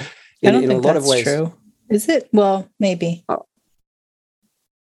 So I don't think a lot of ways, true. Is it? Well, maybe.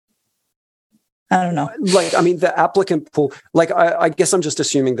 I don't know. Like, I mean, the applicant pool, like, I guess I'm just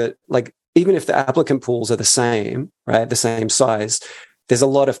assuming that, like, even if the applicant pools are the same, right, the same size, there's a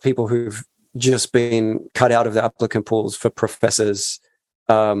lot of people who've just been cut out of the applicant pools for professors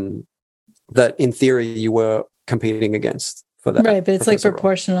that in theory you were competing against for that. Right, but it's like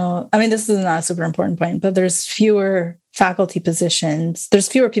proportional. Role. I mean, this is not a super important point, but there's fewer faculty positions. There's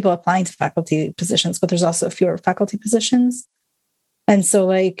fewer people applying to faculty positions, but there's also fewer faculty positions. And so,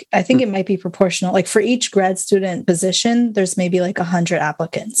 like, I think it might be proportional. Like, for each grad student position, there's maybe like 100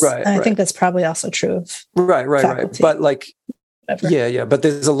 applicants. Right. And I think that's probably also true of Right. But like, yeah. But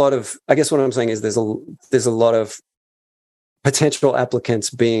there's a lot of, I guess what I'm saying is there's a lot of potential applicants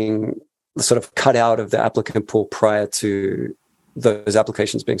being sort of cut out of the applicant pool prior to those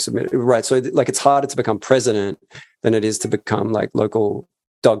applications being submitted. Right. So like, it's harder to become president than it is to become like local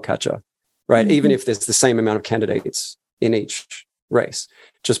dog catcher. Right. Mm-hmm. Even if there's the same amount of candidates in each race,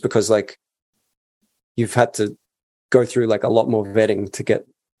 just because like you've had to go through like a lot more vetting to get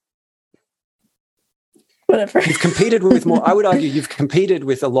whatever. You've competed with more. I would argue you've competed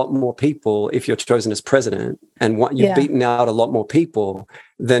with a lot more people if you're chosen as president, and you've beaten out a lot more people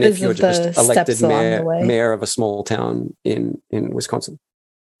than if you're just elected mayor of a small town in Wisconsin.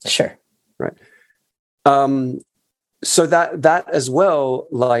 Sure. Right. So that as well,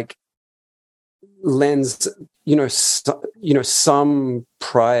 like, lends some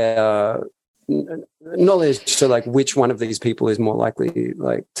prior knowledge to like which one of these people is more likely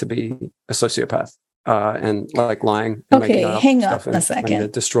like to be a sociopath and like lying. And okay, hang on a second.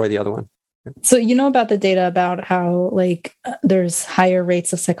 And destroy the other one. So you know about the data about how like there's higher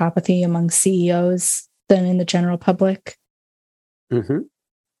rates of psychopathy among CEOs than in the general public. Mm-hmm.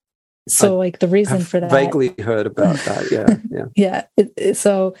 So like the reason for that, vaguely heard about that. Yeah.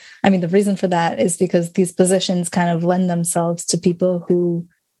 So I mean, the reason for that is because these positions kind of lend themselves to people who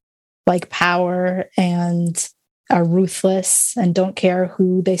like power and are ruthless and don't care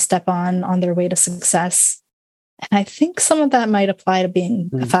who they step on their way to success. And I think some of that might apply to being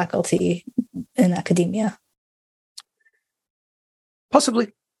a faculty in academia.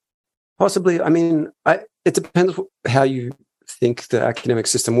 Possibly. I mean, it depends how you think the academic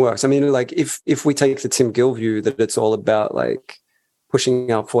system works. I mean, like if we take the Tim Gill view that it's all about like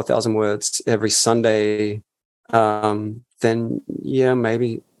pushing out 4,000 words every Sunday, then yeah,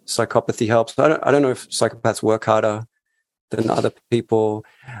 maybe psychopathy helps. I don't know if psychopaths work harder than other people.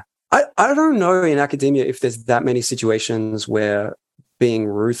 I don't know in academia if there's that many situations where being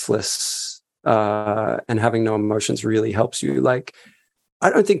ruthless and having no emotions really helps you. Like, I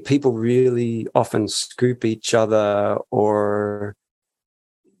don't think people really often scoop each other, or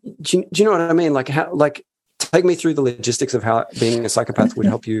do you know what I mean? Like, how, like, take me through the logistics of how being a psychopath would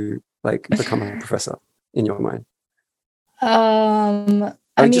help you like become a professor in your mind. I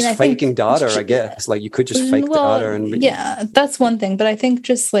mean, just faking data, I guess. Like, you could just fake data and yeah, that's one thing. But I think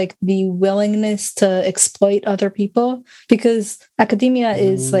just like the willingness to exploit other people, because academia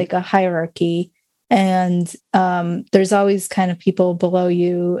is like a hierarchy. And there's always kind of people below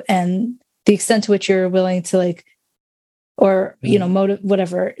you, and the extent to which you're willing to like, or, you know, motive,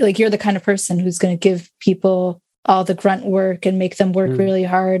 whatever, like you're the kind of person who's going to give people all the grunt work and make them work really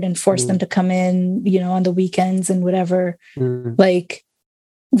hard and force them to come in, you know, on the weekends and whatever, like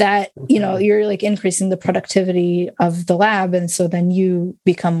that, you know, you're like increasing the productivity of the lab. And so then you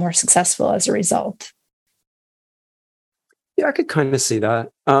become more successful as a result. Yeah, I could kind of see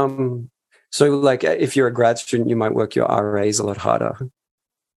that. So, like, if you're a grad student, you might work your RAs a lot harder.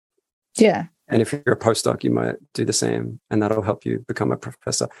 Yeah. And if you're a postdoc, you might do the same, and that'll help you become a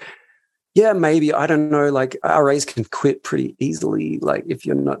professor. Yeah, maybe. I don't know. Like, RAs can quit pretty easily, like, if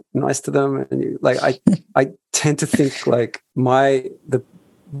you're not nice to them. And you, like, I tend to think, like, the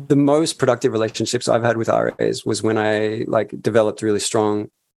most productive relationships I've had with RAs was when I, like, developed really strong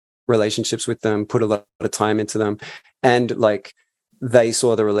relationships with them, put a lot of time into them, and, like, they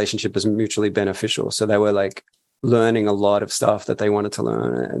saw the relationship as mutually beneficial. So they were like learning a lot of stuff that they wanted to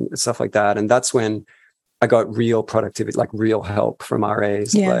learn and stuff like that. And that's when I got real productivity, like real help from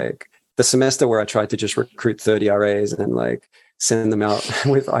RAs. Yeah. Like the semester where I tried to just recruit 30 RAs and like send them out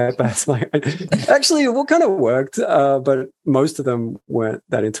with iPads, like actually it kind of worked, but most of them weren't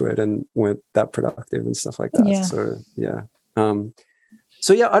that into it and weren't that productive and stuff like that. Yeah. So yeah.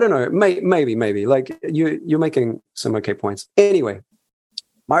 So yeah, I don't know. Maybe like you're making some okay points. Anyway,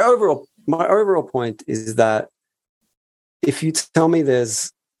 my overall point is that if you tell me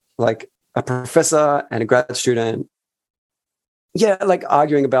there's like a professor and a grad student, yeah, like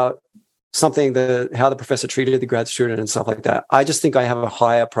arguing about something, how the professor treated the grad student and stuff like that, I just think I have a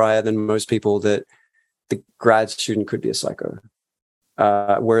higher prior than most people that the grad student could be a psycho.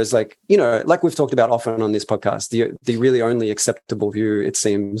 Whereas, like, you know, like we've talked about often on this podcast, the really only acceptable view, it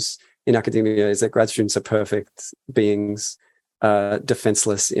seems, in academia is that grad students are perfect beings,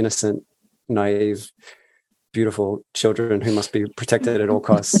 defenseless, innocent, naive, beautiful children who must be protected at all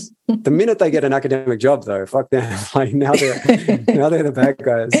costs. The minute they get an academic job, though, fuck them. Like now they're the bad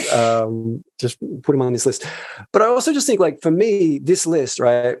guys. Just put them on this list. But I also just think, like, for me, this list,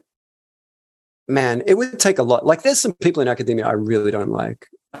 right? Man, it would take a lot. Like, there's some people in academia I really don't like,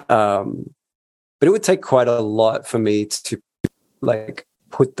 but it would take quite a lot for me to like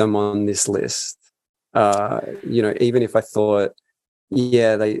put them on this list. You know, even if I thought,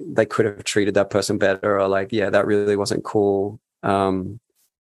 yeah, they could have treated that person better, or like, yeah, that really wasn't cool. But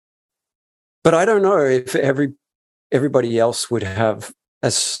I don't know if everybody else would have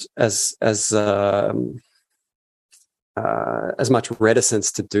as much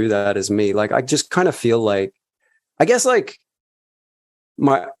reticence to do that as me. Like, I just kind of feel like, I guess, like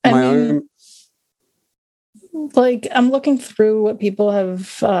my own. Like, I'm looking through what people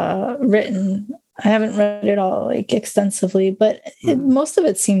have written. I haven't read it all like extensively, but most of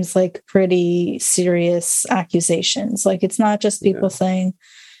it seems like pretty serious accusations. Like, it's not just people saying,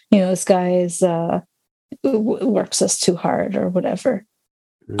 you know, this guy is works us too hard or whatever.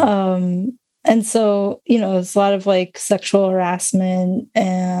 And so, you know, it's a lot of like sexual harassment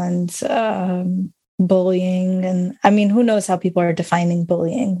and bullying. And I mean, who knows how people are defining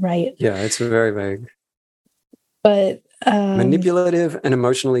bullying, right? Yeah, it's very vague. But manipulative and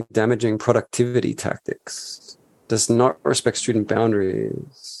emotionally damaging productivity tactics, does not respect student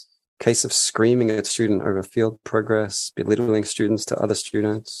boundaries, case of screaming at student over field progress, belittling students to other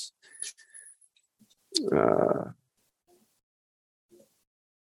students.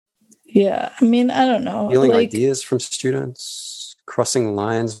 Yeah. I mean, I don't know. Stealing Like, ideas from students, crossing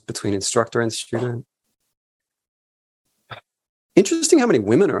lines between instructor and student. Interesting how many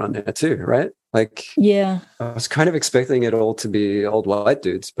women are on there too, right? Like, yeah. I was kind of expecting it all to be old white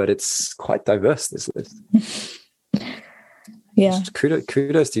dudes, but it's quite diverse, this list. Yeah. Just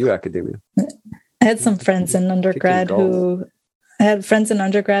kudos to you, academia. I had some friends in undergrad who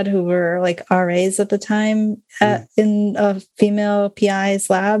were like RAs at the time in a female PI's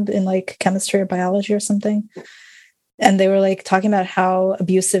lab in like chemistry or biology or something. And they were like talking about how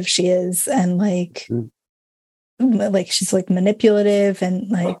abusive she is and like she's like manipulative and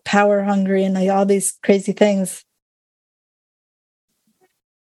like power hungry and like all these crazy things.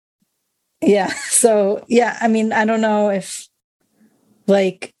 Yeah. So yeah, I mean, I don't know if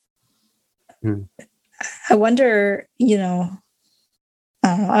like I wonder, you know,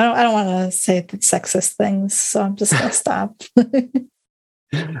 I don't know. I don't want to say sexist things, so I'm just gonna stop. All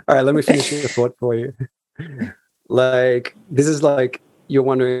right, let me finish your thought for you. Like, this is like you're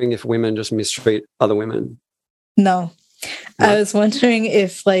wondering if women just mistreat other women. No. I was wondering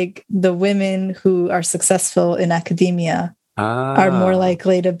if like the women who are successful in academia are more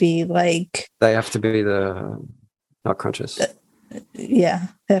likely to be like they have to be the not conscious. Yeah,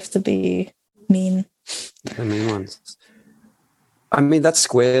 they have to be mean. The mean ones. I mean, that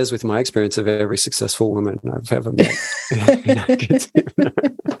squares with my experience of every successful woman I've ever met in academia.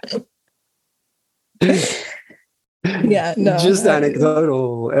 Yeah, no. Just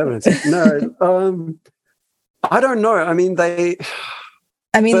anecdotal evidence. No, I don't know. I mean, they.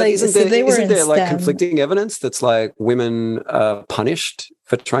 I mean, like, isn't there like conflicting evidence that's like women are punished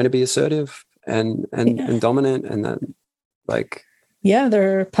for trying to be assertive and dominant, and then like. Yeah,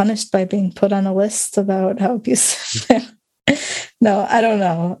 they're punished by being put on a list about how abusive. No, I don't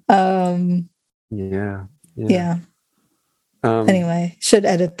know. Yeah. Anyway, should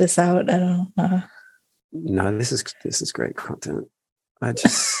edit this out. I don't know. No, this is great content. I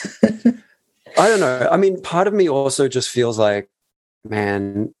don't know. I mean, part of me also just feels like,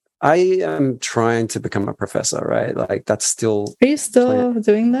 man, I am trying to become a professor, right? Like that's still. Are you still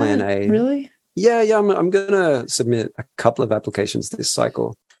doing that? Plan A. Really? Yeah. I'm gonna submit a couple of applications this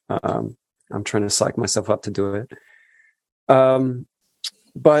cycle. I'm trying to psych myself up to do it.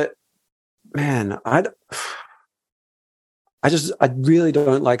 But man, I really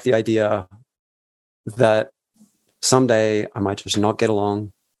don't like the idea that someday I might just not get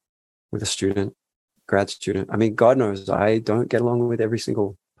along with a grad student. I mean, God knows I don't get along with every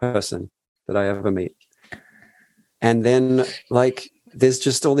single person that I ever meet. And then like, there's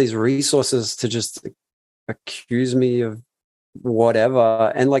just all these resources to just accuse me of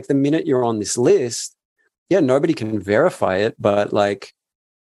whatever. And like the minute you're on this list, yeah, nobody can verify it, but like,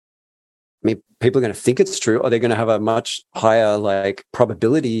 I mean, people are going to think it's true, or they're going to have a much higher like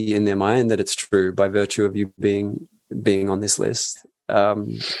probability in their mind that it's true by virtue of you being on this list.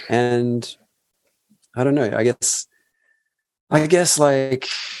 And I don't know. I guess like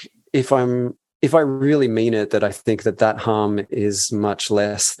if I really mean it, that I think that harm is much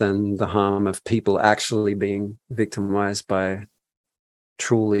less than the harm of people actually being victimized by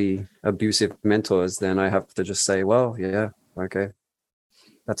truly abusive mentors, then I have to just say, well, yeah, okay.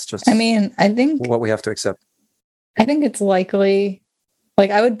 That's just, I mean, I think what we have to accept. I think it's likely, like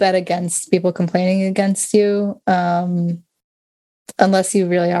I would bet against people complaining against you, unless you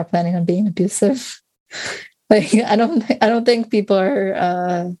really are planning on being abusive. Like, I don't think people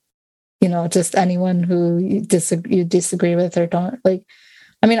are, just anyone who you disagree with or don't like.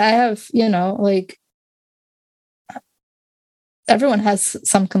 I mean, I have, like everyone has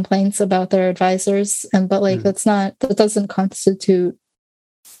some complaints about their advisors, but like that doesn't constitute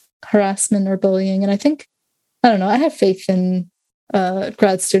harassment or bullying. And I think, I don't know, I have faith in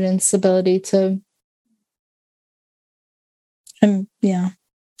grad students' ability to, I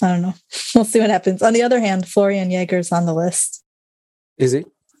don't know. We'll see what happens. On the other hand, Florian Jaeger's on the list. Is he?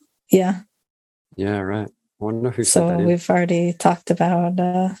 Yeah. Yeah, right. I wonder who said that. So we've already talked about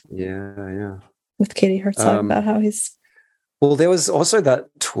with Katie Herzog about how he's. Well, there was also that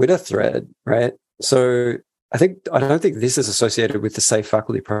Twitter thread, right? So I don't think this is associated with the Safe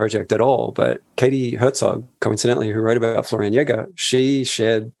Faculty Project at all, but Katie Herzog, coincidentally, who wrote about Florian Jaeger, she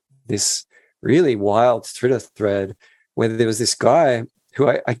shared this really wild Twitter thread where there was this guy who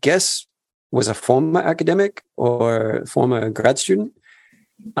I guess was a former academic or former grad student,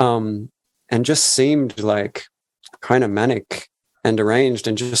 and just seemed like kind of manic and deranged,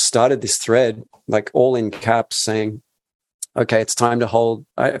 and just started this thread like all in caps saying, okay, it's time to hold.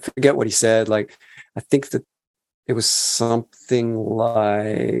 I forget what he said. Like, I think that it was something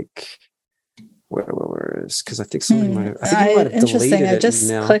like, where anonymous because I think somebody might have, I think he might have interesting. deleted I it just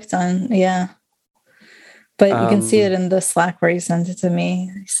now. clicked on, but you can see it in the Slack where he sent it to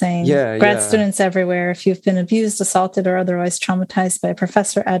me, saying, grad students everywhere, if you've been abused, assaulted, or otherwise traumatized by a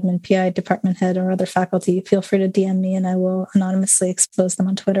professor, admin, PI, department head, or other faculty, feel free to DM me and I will anonymously expose them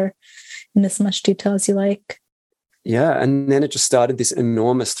on Twitter in as much detail as you like. Yeah. And then it just started this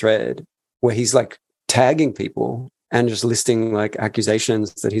enormous thread where he's like tagging people and just listing like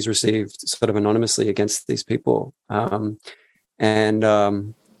accusations that he's received sort of anonymously against these people.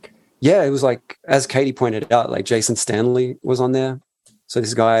 Yeah, it was like, as Katie pointed out, like Jason Stanley was on there. So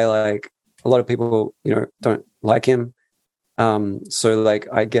this guy, like a lot of people, don't like him. So like,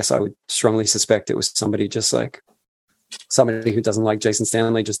 I guess I would strongly suspect it was somebody who doesn't like Jason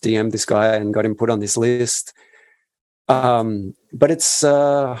Stanley just DM'd this guy and got him put on this list. But it's,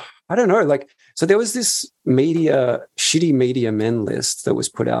 I don't know, like, so there was this shitty media men list that was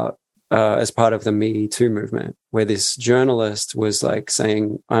put out as part of the Me Too movement, where this journalist was like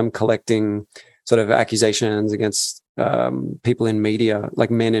saying, I'm collecting sort of accusations against people in media,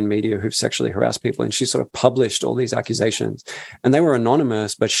 like men in media who've sexually harassed people. And she sort of published all these accusations and they were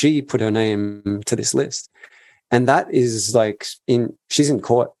anonymous, but she put her name to this list. And that is like she's in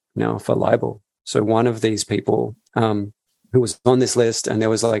court now for libel. So one of these people who was on this list and there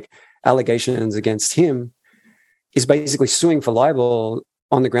was like allegations against him is basically suing for libel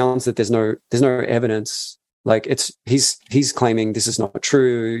on the grounds that there's no evidence. Like he's claiming this is not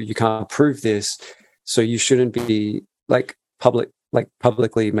true. You can't prove this. So you shouldn't be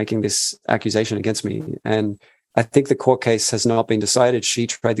publicly making this accusation against me. And I think the court case has not been decided. She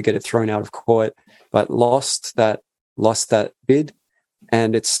tried to get it thrown out of court, but lost that bid.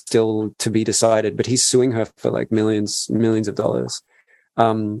 And it's still to be decided, but he's suing her for like millions of dollars.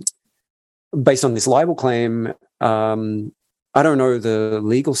 Based on this libel claim, I don't know the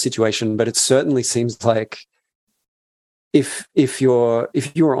legal situation, but it certainly seems like if you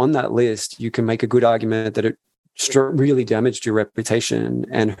were on that list, you can make a good argument that it really damaged your reputation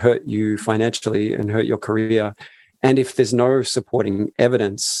and hurt you financially and hurt your career. And if there's no supporting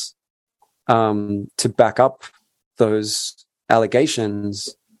evidence to back up those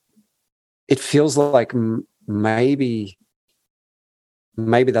allegations, it feels like maybe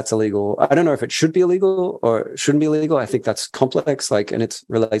that's illegal. I don't know if it should be illegal or shouldn't be illegal. I think that's complex, and it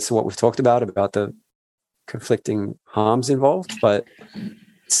relates to what we've talked about the conflicting harms involved, but it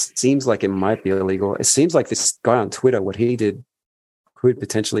seems like it might be illegal. It seems like this guy on Twitter, what he did could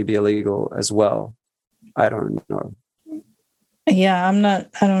potentially be illegal as well. I don't know. Yeah, I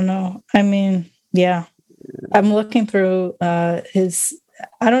don't know. I mean, yeah. I'm looking through his,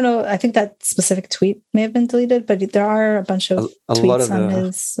 I don't know, I think that specific tweet may have been deleted, but there are a bunch of tweets lot of on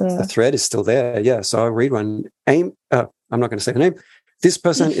his... The thread is still there, yeah. So I'll read one. I'm not going to say the name. This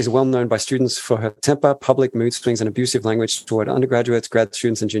person is well known by students for her temper, public mood swings, and abusive language toward undergraduates, grad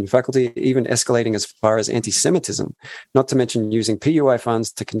students, and junior faculty, even escalating as far as anti-Semitism, not to mention using PUI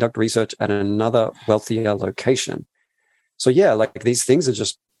funds to conduct research at another wealthier location. So yeah, like these things are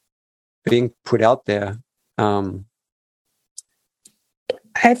just being put out there. I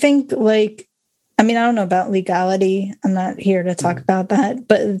think I don't know about legality. I'm not here to talk about that,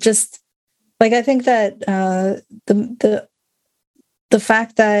 but just I think that the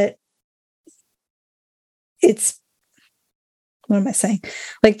fact that it's, what am I saying?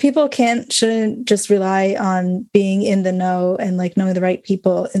 People shouldn't just rely on being in the know and knowing the right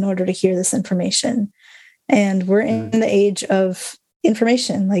people in order to hear this information. And we're in the age of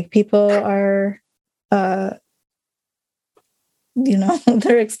information. People are, they're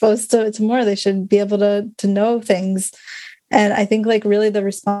exposed to more. They should be able to know things. And I think really the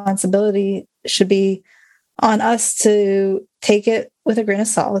responsibility should be on us to take it with a grain of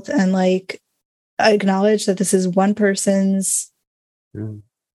salt and acknowledge that this is one person's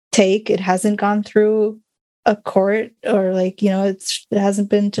take. It hasn't gone through a court or it hasn't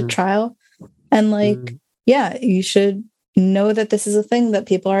been to trial. And yeah, you should know that this is a thing that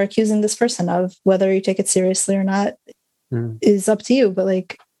people are accusing this person of. Whether you take it seriously or not is up to you. But I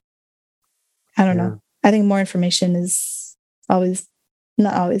don't know. I think more information is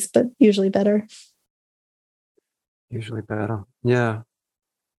not always, but usually better. Usually better. Yeah.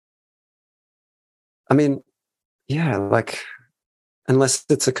 I mean, yeah, unless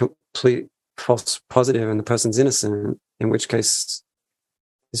it's a complete false positive and the person's innocent, in which case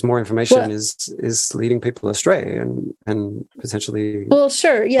is more information is leading people astray and potentially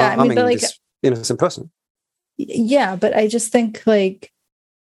sure, yeah. I mean, but this innocent person. Yeah, but I just think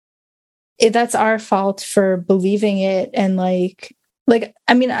if that's our fault for believing it and I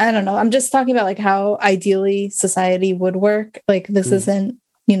mean, I don't know. I'm just talking about how ideally society would work. This isn't,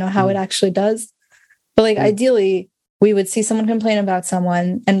 how it actually does. But like ideally, we would see someone complain about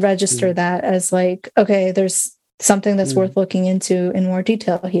someone and register that as like, okay, there's something that's worth looking into in more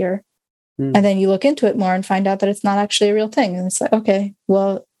detail here. And then you look into it more and find out that it's not actually a real thing. And it's like, okay,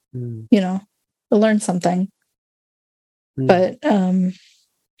 well, you know, learn something. But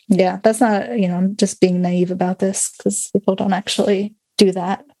yeah, that's not, you know, I'm just being naive about this because people don't actually do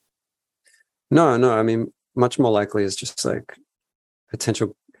that. No, I mean, much more likely is just like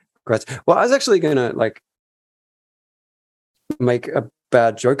potential grads. Well, I was actually going to like make a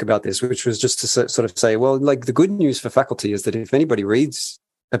bad joke about this, which was just to sort of say, well, like the good news for faculty is that if anybody reads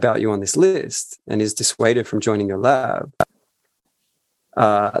about you on this list and is dissuaded from joining your lab,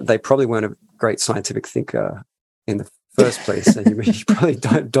 they probably weren't a great scientific thinker in the first place, and you probably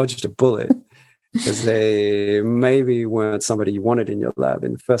dodged a bullet because they maybe weren't somebody you wanted in your lab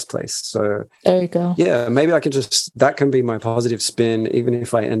in the first place. So there you go. Yeah, maybe I can just, that can be my positive spin, even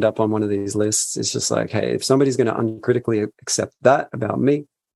if I end up on one of these lists. It's just like, hey, if somebody's going to uncritically accept that about me,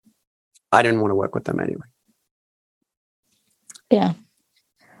 I didn't want to work with them anyway. Yeah.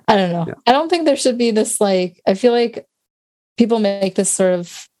 I don't know. Yeah. I don't think there should be this, like, I feel like people make this sort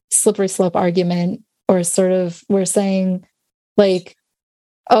of slippery slope argument, or sort of, we're saying like,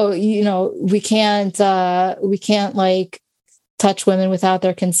 oh, you know, we can't like touch women without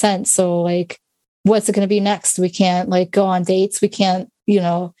their consent. So like, what's it going to be next? We can't like go on dates. We can't, you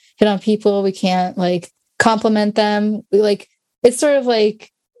know, hit on people. We can't like compliment them. Like, it's sort of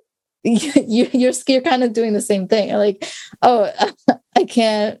like, you're kind of doing the same thing. You're like, oh, I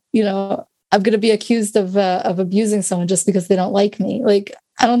can't, you know, I'm going to be accused of abusing someone just because they don't like me. Like,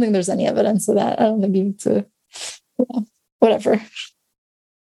 I don't think there's any evidence of that. I don't think you need to, whatever.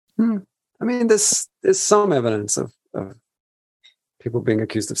 I mean, there's some evidence of people being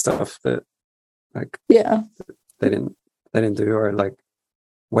accused of stuff that, like, they didn't do, or like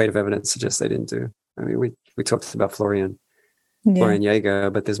weight of evidence suggests they didn't do. I mean, we talked about Florian Jaeger,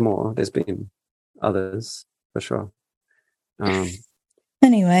 but there's more. There's been others for sure.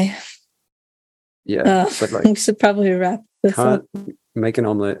 Anyway, but like, we should probably wrap this up. Make an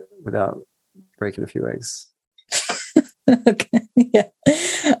omelet without breaking a few eggs. Okay. Yeah.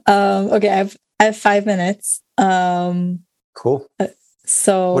 Okay. I have 5 minutes. Cool.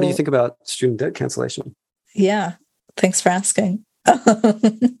 So what do you think about student debt cancellation? Yeah. Thanks for asking.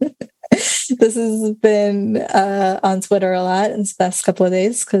 This has been on Twitter a lot in the past couple of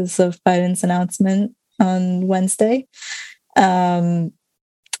days because of Biden's announcement on Wednesday. Turns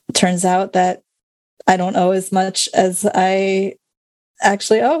out that I don't owe as much as I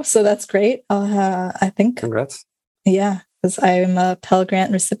actually owe, so that's great. I think. Congrats. Yeah, because I'm a Pell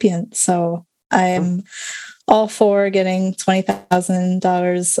Grant recipient, so I am all for getting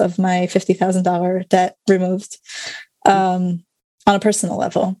 $20,000 of my $50,000 debt removed on a personal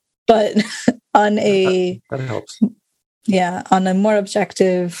level. But on a that helps. Yeah, on a more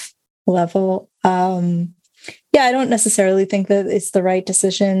objective level, I don't necessarily think that it's the right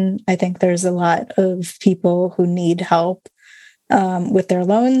decision. I think there's a lot of people who need help with their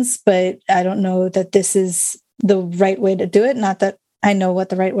loans, but I don't know that this is the right way to do it. Not that I know what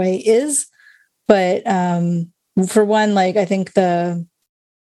the right way is, but for one, like, I think the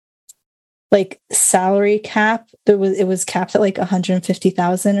salary cap, it was capped at like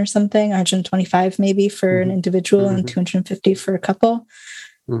 150,000 or something, 125 maybe for an individual and 250 for a couple.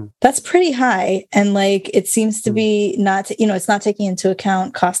 That's pretty high. And like, it seems to be not, it's not taking into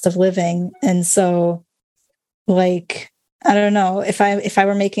account cost of living. And so like, I don't know, if I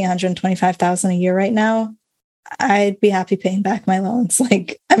were making 125,000 a year right now, I'd be happy paying back my loans.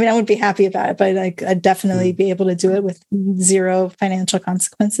 Like, I mean, I wouldn't be happy about it, but like, I'd definitely be able to do it with zero financial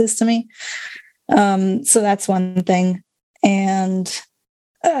consequences to me. So that's one thing. And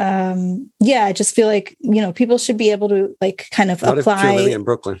I just feel like, people should be able to like kind of apply. If you're living in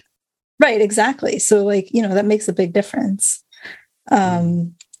Brooklyn. Right, exactly. So like, that makes a big difference.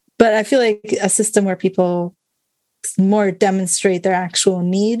 But I feel like a system where people more demonstrate their actual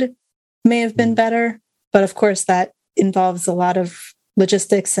need may have been better. But of course, that involves a lot of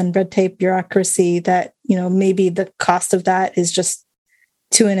logistics and red tape bureaucracy that, maybe the cost of that is just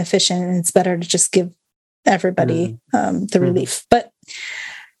too inefficient, and it's better to just give everybody the relief. But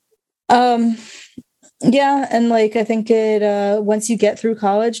and like, I think it once you get through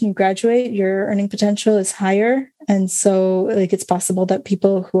college and you graduate, your earning potential is higher. And so like, it's possible that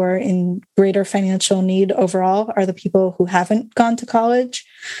people who are in greater financial need overall are the people who haven't gone to college.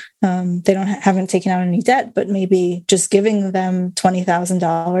 They haven't taken out any debt, but maybe just giving them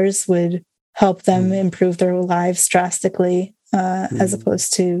 $20,000 would help them improve their lives drastically, as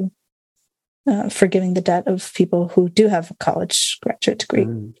opposed to forgiving the debt of people who do have a college graduate degree.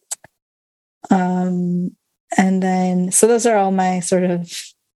 And then, so those are all my sort of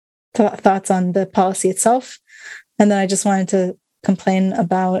thoughts on the policy itself. And then I just wanted to complain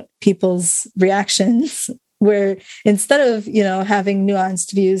about people's reactions, where instead of, having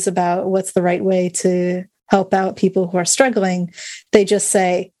nuanced views about what's the right way to help out people who are struggling, they just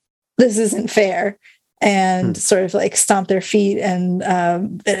say, this isn't fair, and sort of like stomp their feet and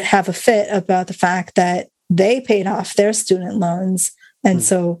have a fit about the fact that they paid off their student loans. And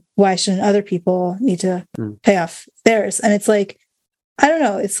so why shouldn't other people need to pay off theirs? And it's like, I don't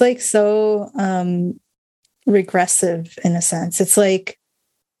know, it's like so regressive in a sense. It's like,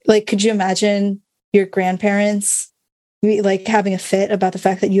 could you imagine your grandparents like having a fit about the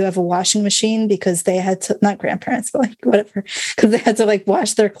fact that you have a washing machine because they had to, not grandparents, but like whatever, because they had to like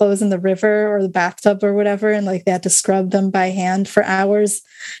wash their clothes in the river or the bathtub or whatever, and like they had to scrub them by hand for hours.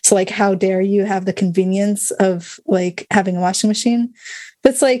 So like, how dare you have the convenience of like having a washing machine?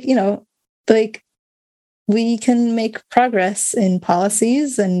 But it's like, like we can make progress in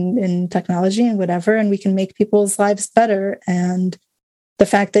policies and in technology and whatever, and we can make people's lives better. And the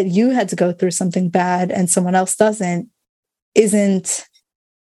fact that you had to go through something bad and someone else doesn't, isn't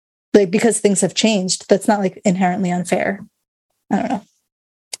like, because things have changed, that's not like inherently unfair. I don't know.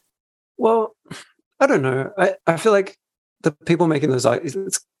 Well, I don't know. I feel like the people making those,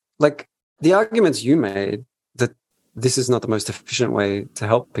 it's like the arguments you made that this is not the most efficient way to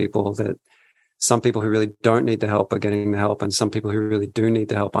help people, that some people who really don't need the help are getting the help, and some people who really do need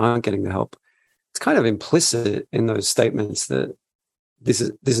the help aren't getting the help. It's kind of implicit in those statements that this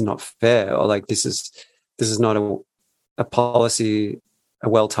is not fair, or like this is not a policy, a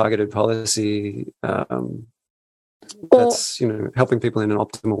well-targeted policy that's helping people in an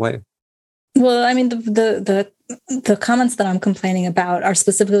optimal way. Well, I mean, the comments that I'm complaining about are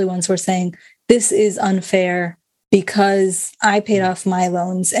specifically ones who are saying this is unfair because I paid off my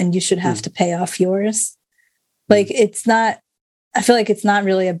loans and you should have to pay off yours. Like, it's not. I feel like it's not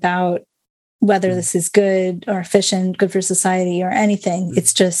really about whether this is good or efficient, good for society or anything.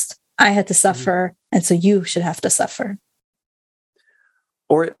 It's just I had to suffer, and so you should have to suffer.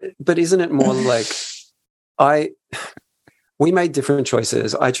 But isn't it more like we made different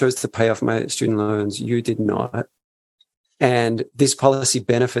choices. I chose to pay off my student loans. You did not. And this policy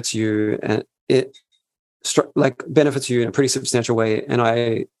benefits you, and it benefits you in a pretty substantial way, and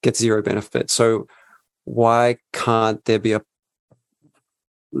I get zero benefit. So why can't there be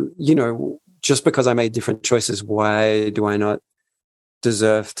just because I made different choices, why do I not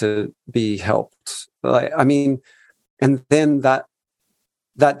deserve to be helped? Like, I mean, and then that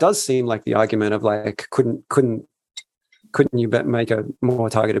does seem like the argument of like, couldn't you make a more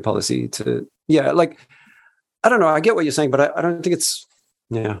targeted policy to, like, I don't know. I get what you're saying, but I don't think it's,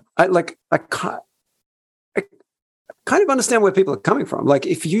 I kind of understand where people are coming from. Like,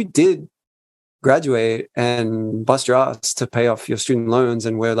 if you did graduate and bust your ass to pay off your student loans,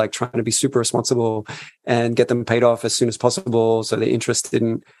 and we're like trying to be super responsible and get them paid off as soon as possible, so the interest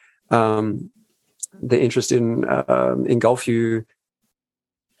didn't engulf you.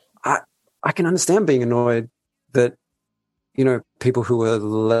 I can understand being annoyed that people who are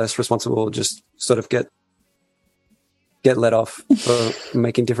less responsible just sort of get let off for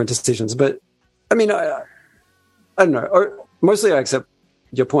making different decisions. But I mean, I don't know. Or mostly I accept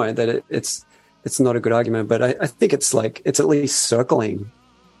your point that it's not a good argument, but I think it's like, it's at least circling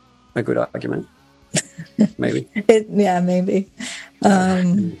a good argument. Maybe. Maybe.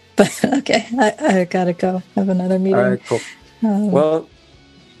 But okay, I gotta go. Have another meeting. All right, cool. Well,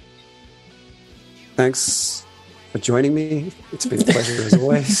 thanks for joining me. It's been a pleasure as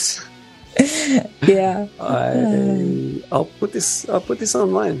always. Yeah. I'll put this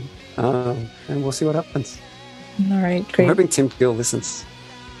online, and we'll see what happens. All right, great. I'm hoping Tim Gill listens.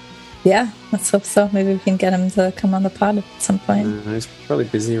 Yeah, let's hope so. Maybe we can get him to come on the pod at some point. He's probably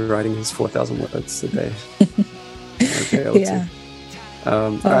busy writing his 4,000 words a day. Okay, all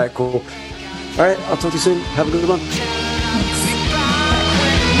right, cool. All right, I'll talk to you soon. Have a good one.